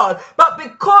 oh God, but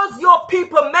because your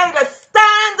people made a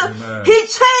stand, he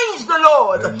changed the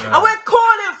laws. And we're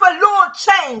calling for law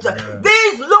change.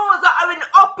 These laws that are in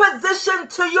opposition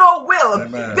to your will,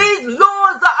 these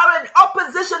laws that are in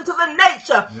opposition to the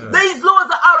nature, these laws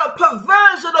that are a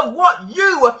perversion of what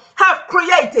you have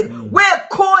created, we're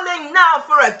calling now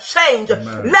for a change.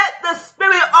 Let the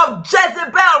spirit of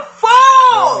Jezebel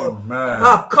fall.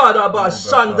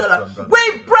 We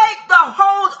break the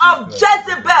hold of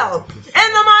Jezebel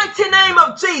in the mighty name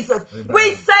of Jesus.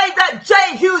 We say that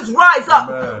Jehu's rise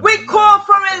up. We call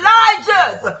for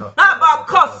Elijah's.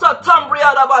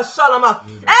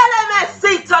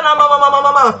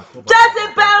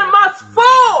 Jezebel must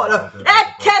fall.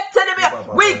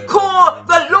 We call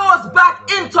the laws back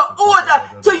into order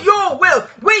to your will.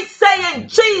 We say in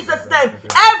Jesus' name,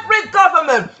 every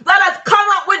government that has come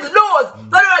up with laws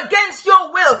that are against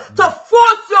your will, to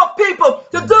force your people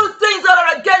to do things that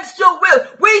are against your will,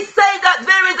 we say that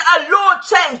there is a law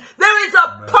change, there is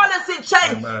a policy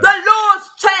change, the laws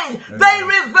change, they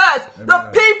reverse. The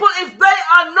people, if they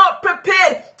are not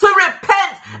prepared to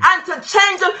repent and to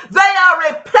change them, they are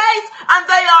replaced, and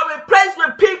they are replaced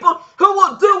with people who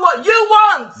will do what you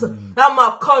want.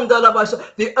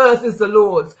 The earth is the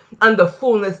Lord's and the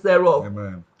fullness thereof.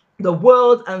 Amen. The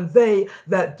world and they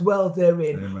that dwell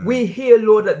therein. Amen. We hear,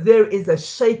 Lord, that there is a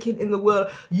shaking in the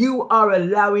world. You are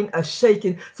allowing a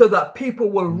shaking so that people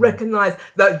will recognize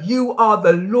that you are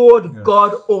the Lord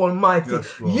God Almighty.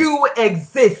 Yes, Lord. You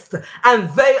exist, and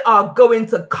they are going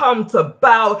to come to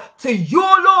bow to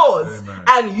your laws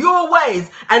and your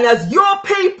ways. And as your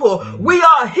people, we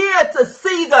are here to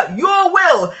see that your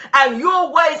will and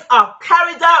your ways are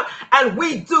carried out, and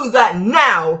we do that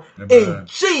now in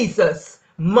Jesus'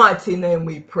 mighty name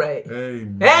we pray.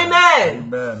 Amen.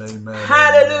 Amen. Amen. Amen.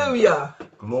 Hallelujah.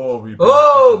 Glory be to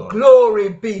God. Glory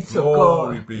be to God.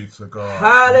 Glory be to God.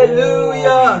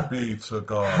 Hallelujah. Glory be to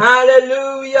God.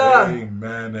 Hallelujah.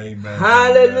 Amen. Amen.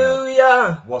 Hallelujah.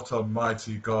 Amen. What a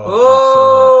mighty God.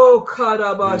 Oh,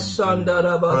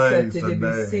 Karabashandaraba. Praise the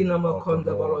name of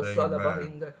the Lord.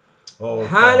 Amen. Oh,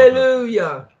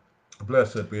 hallelujah. Father,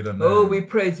 blessed be the name. Oh, we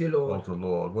praise you, Lord. Of the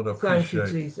Lord. What Thank you,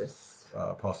 appreciate Jesus.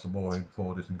 Pastor Maureen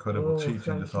for this incredible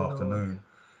teaching this afternoon.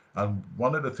 And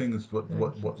one of the things what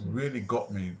really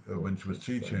got me when she was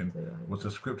teaching was the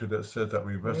scripture that says that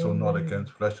we wrestle not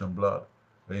against flesh and blood.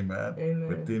 Amen.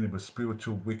 We're dealing with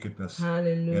spiritual wickedness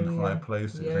in high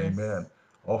places. Amen.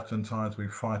 Oftentimes we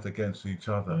fight against each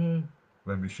other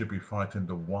when we should be fighting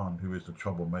the one who is the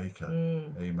troublemaker.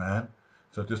 Amen.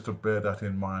 So just to bear that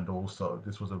in mind also.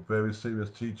 This was a very serious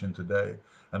teaching today,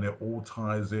 and it all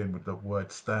ties in with the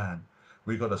word stand.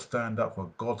 We got to stand up for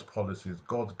God's policies,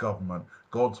 God's government,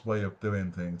 God's way of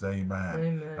doing things.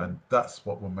 Amen. And that's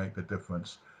what will make the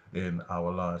difference in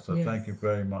our lives. So thank you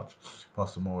very much,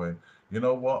 Pastor Maureen. You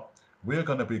know what? We're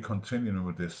going to be continuing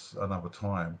with this another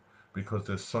time, because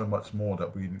there's so much more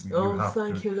that you have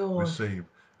to receive.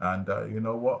 And you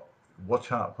know what?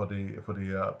 Watch out for the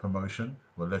promotion.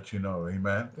 We'll let you know.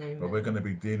 Amen. But we're going to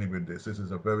be dealing with this. This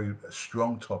is a very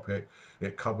strong topic.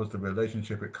 It covers the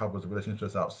relationship. It covers the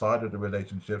relationships outside of the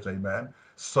relationships. Amen.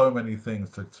 So many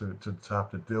things to have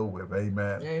to deal with.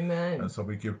 Amen. Amen. And so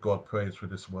we give God praise for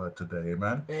this word today.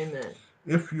 Amen. Amen.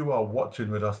 If you are watching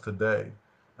with us today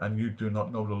and you do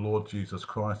not know the Lord Jesus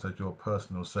Christ as your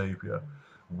personal Savior,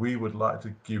 we would like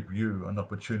to give you an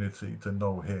opportunity to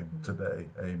know Him today.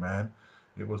 Amen.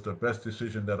 It was the best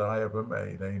decision that I ever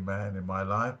made, amen, in my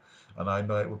life. And I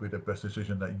know it will be the best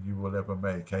decision that you will ever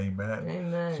make, amen.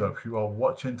 Amen. So if you are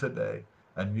watching today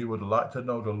and you would like to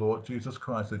know the Lord Jesus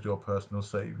Christ as your personal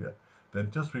Savior, then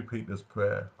just repeat this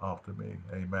prayer after me,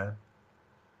 amen.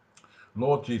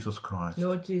 Lord Jesus Christ.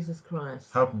 Lord Jesus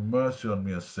Christ. Have mercy on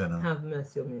me, a sinner. Have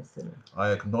mercy on me, a sinner.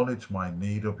 I acknowledge my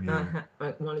need of you. I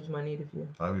acknowledge my need of you.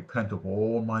 I repent of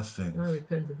all my sins. I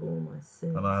repent of all my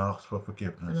sins. And I ask for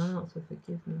forgiveness. And I ask for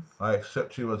forgiveness. I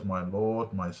accept you as my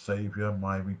Lord, my Savior,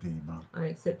 my Redeemer. I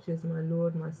accept you as my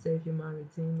Lord, my Savior, my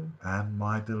Redeemer. And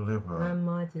my Deliverer. And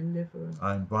my Deliverer.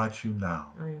 I invite you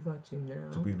now. I invite you now.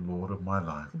 To be Lord of my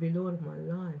life. To be Lord of my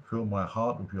life. Fill my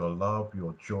heart with your love,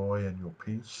 your joy, and your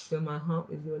peace. Fill my heart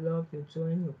with your love, your joy,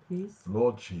 and your peace.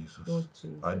 Lord Jesus. Lord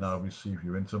Jesus. I now receive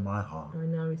you into my heart. I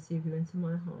now receive you into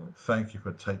my heart. Thank you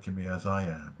for taking me as I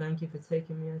am. Thank you for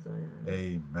taking me as I am.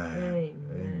 Amen.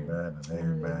 Amen and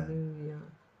amen. Hallelujah.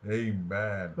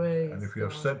 Amen. Praise and if you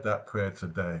have said that prayer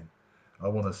today, I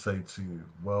want to say to you,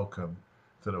 welcome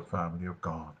to the family of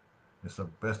God. It's the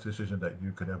best decision that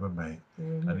you could ever make.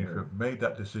 And if you've made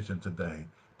that decision today,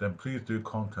 then please do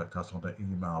contact us on the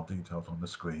email details on the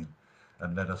screen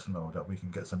and let us know that we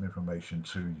can get some information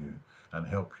to you and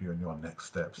help you in your next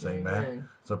steps. Amen.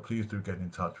 So please do get in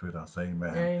touch with us.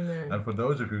 Amen. And for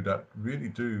those of you that really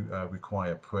do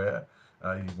require prayer,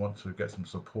 you want to get some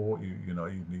support, you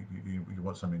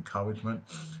want some encouragement,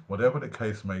 whatever the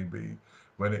case may be,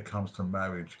 when it comes to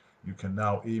marriage, you can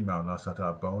now email us at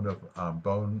our bone of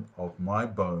my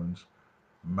bones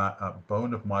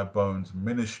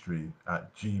ministry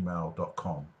at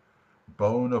gmail.com.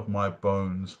 Bone of my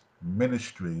bones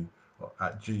ministry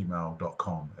at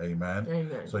gmail.com. Amen.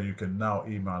 So you can now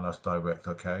email us direct,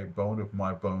 okay? Bone of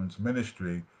my bones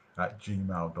ministry at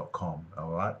gmail.com.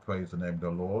 All right, praise the name of the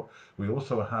Lord. We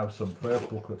also have some prayer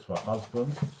booklets for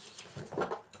husbands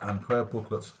and prayer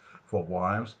booklets for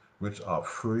wives, which are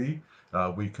free.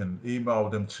 We can email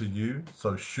them to you.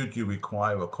 So should you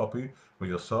require a copy for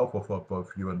yourself or for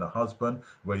both you and the husband,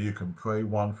 where you can pray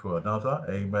one for another.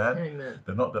 Amen.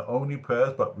 They're not the only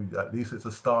prayers, but at least it's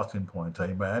a starting point.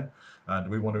 Amen. And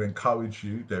we want to encourage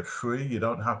you. They're free. You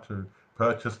don't have to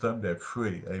Purchase them, they're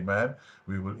free. Amen.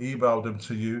 We will email them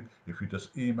to you. If you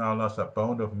just email us at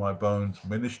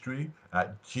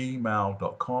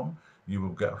boneofmybonesministry@gmail.com, you will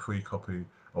get a free copy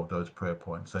of those prayer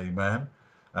points. Amen.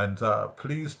 And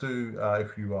please do,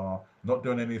 if you are not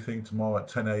doing anything tomorrow at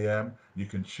 10 a.m., you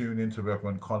can tune into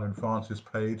Reverend Colin Francis'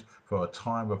 page for a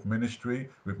time of ministry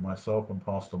with myself and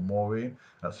Pastor Maureen.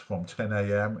 That's from 10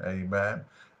 a.m. Amen.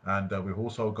 And we've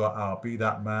also got our Be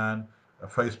That Man a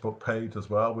Facebook page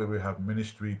as well, where we have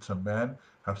ministry to men,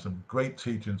 have some great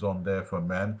teachings on there for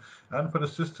men and for the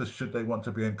sisters, should they want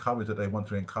to be encouraged, that they want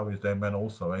to encourage their men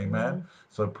also. Amen.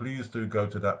 So please do go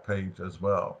to that page as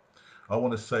well. I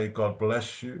want to say God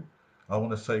bless you. I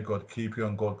want to say God keep you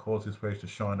and God cause his face to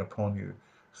shine upon you.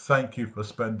 Thank you for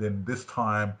spending this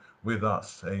time with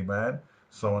us. Amen.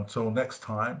 So until next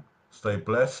time, stay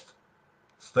blessed,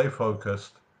 stay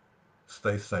focused,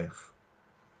 stay safe.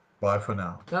 Bye for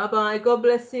now. Bye bye. God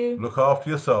bless you. Look after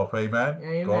yourself. Amen.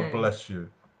 Amen. God bless you.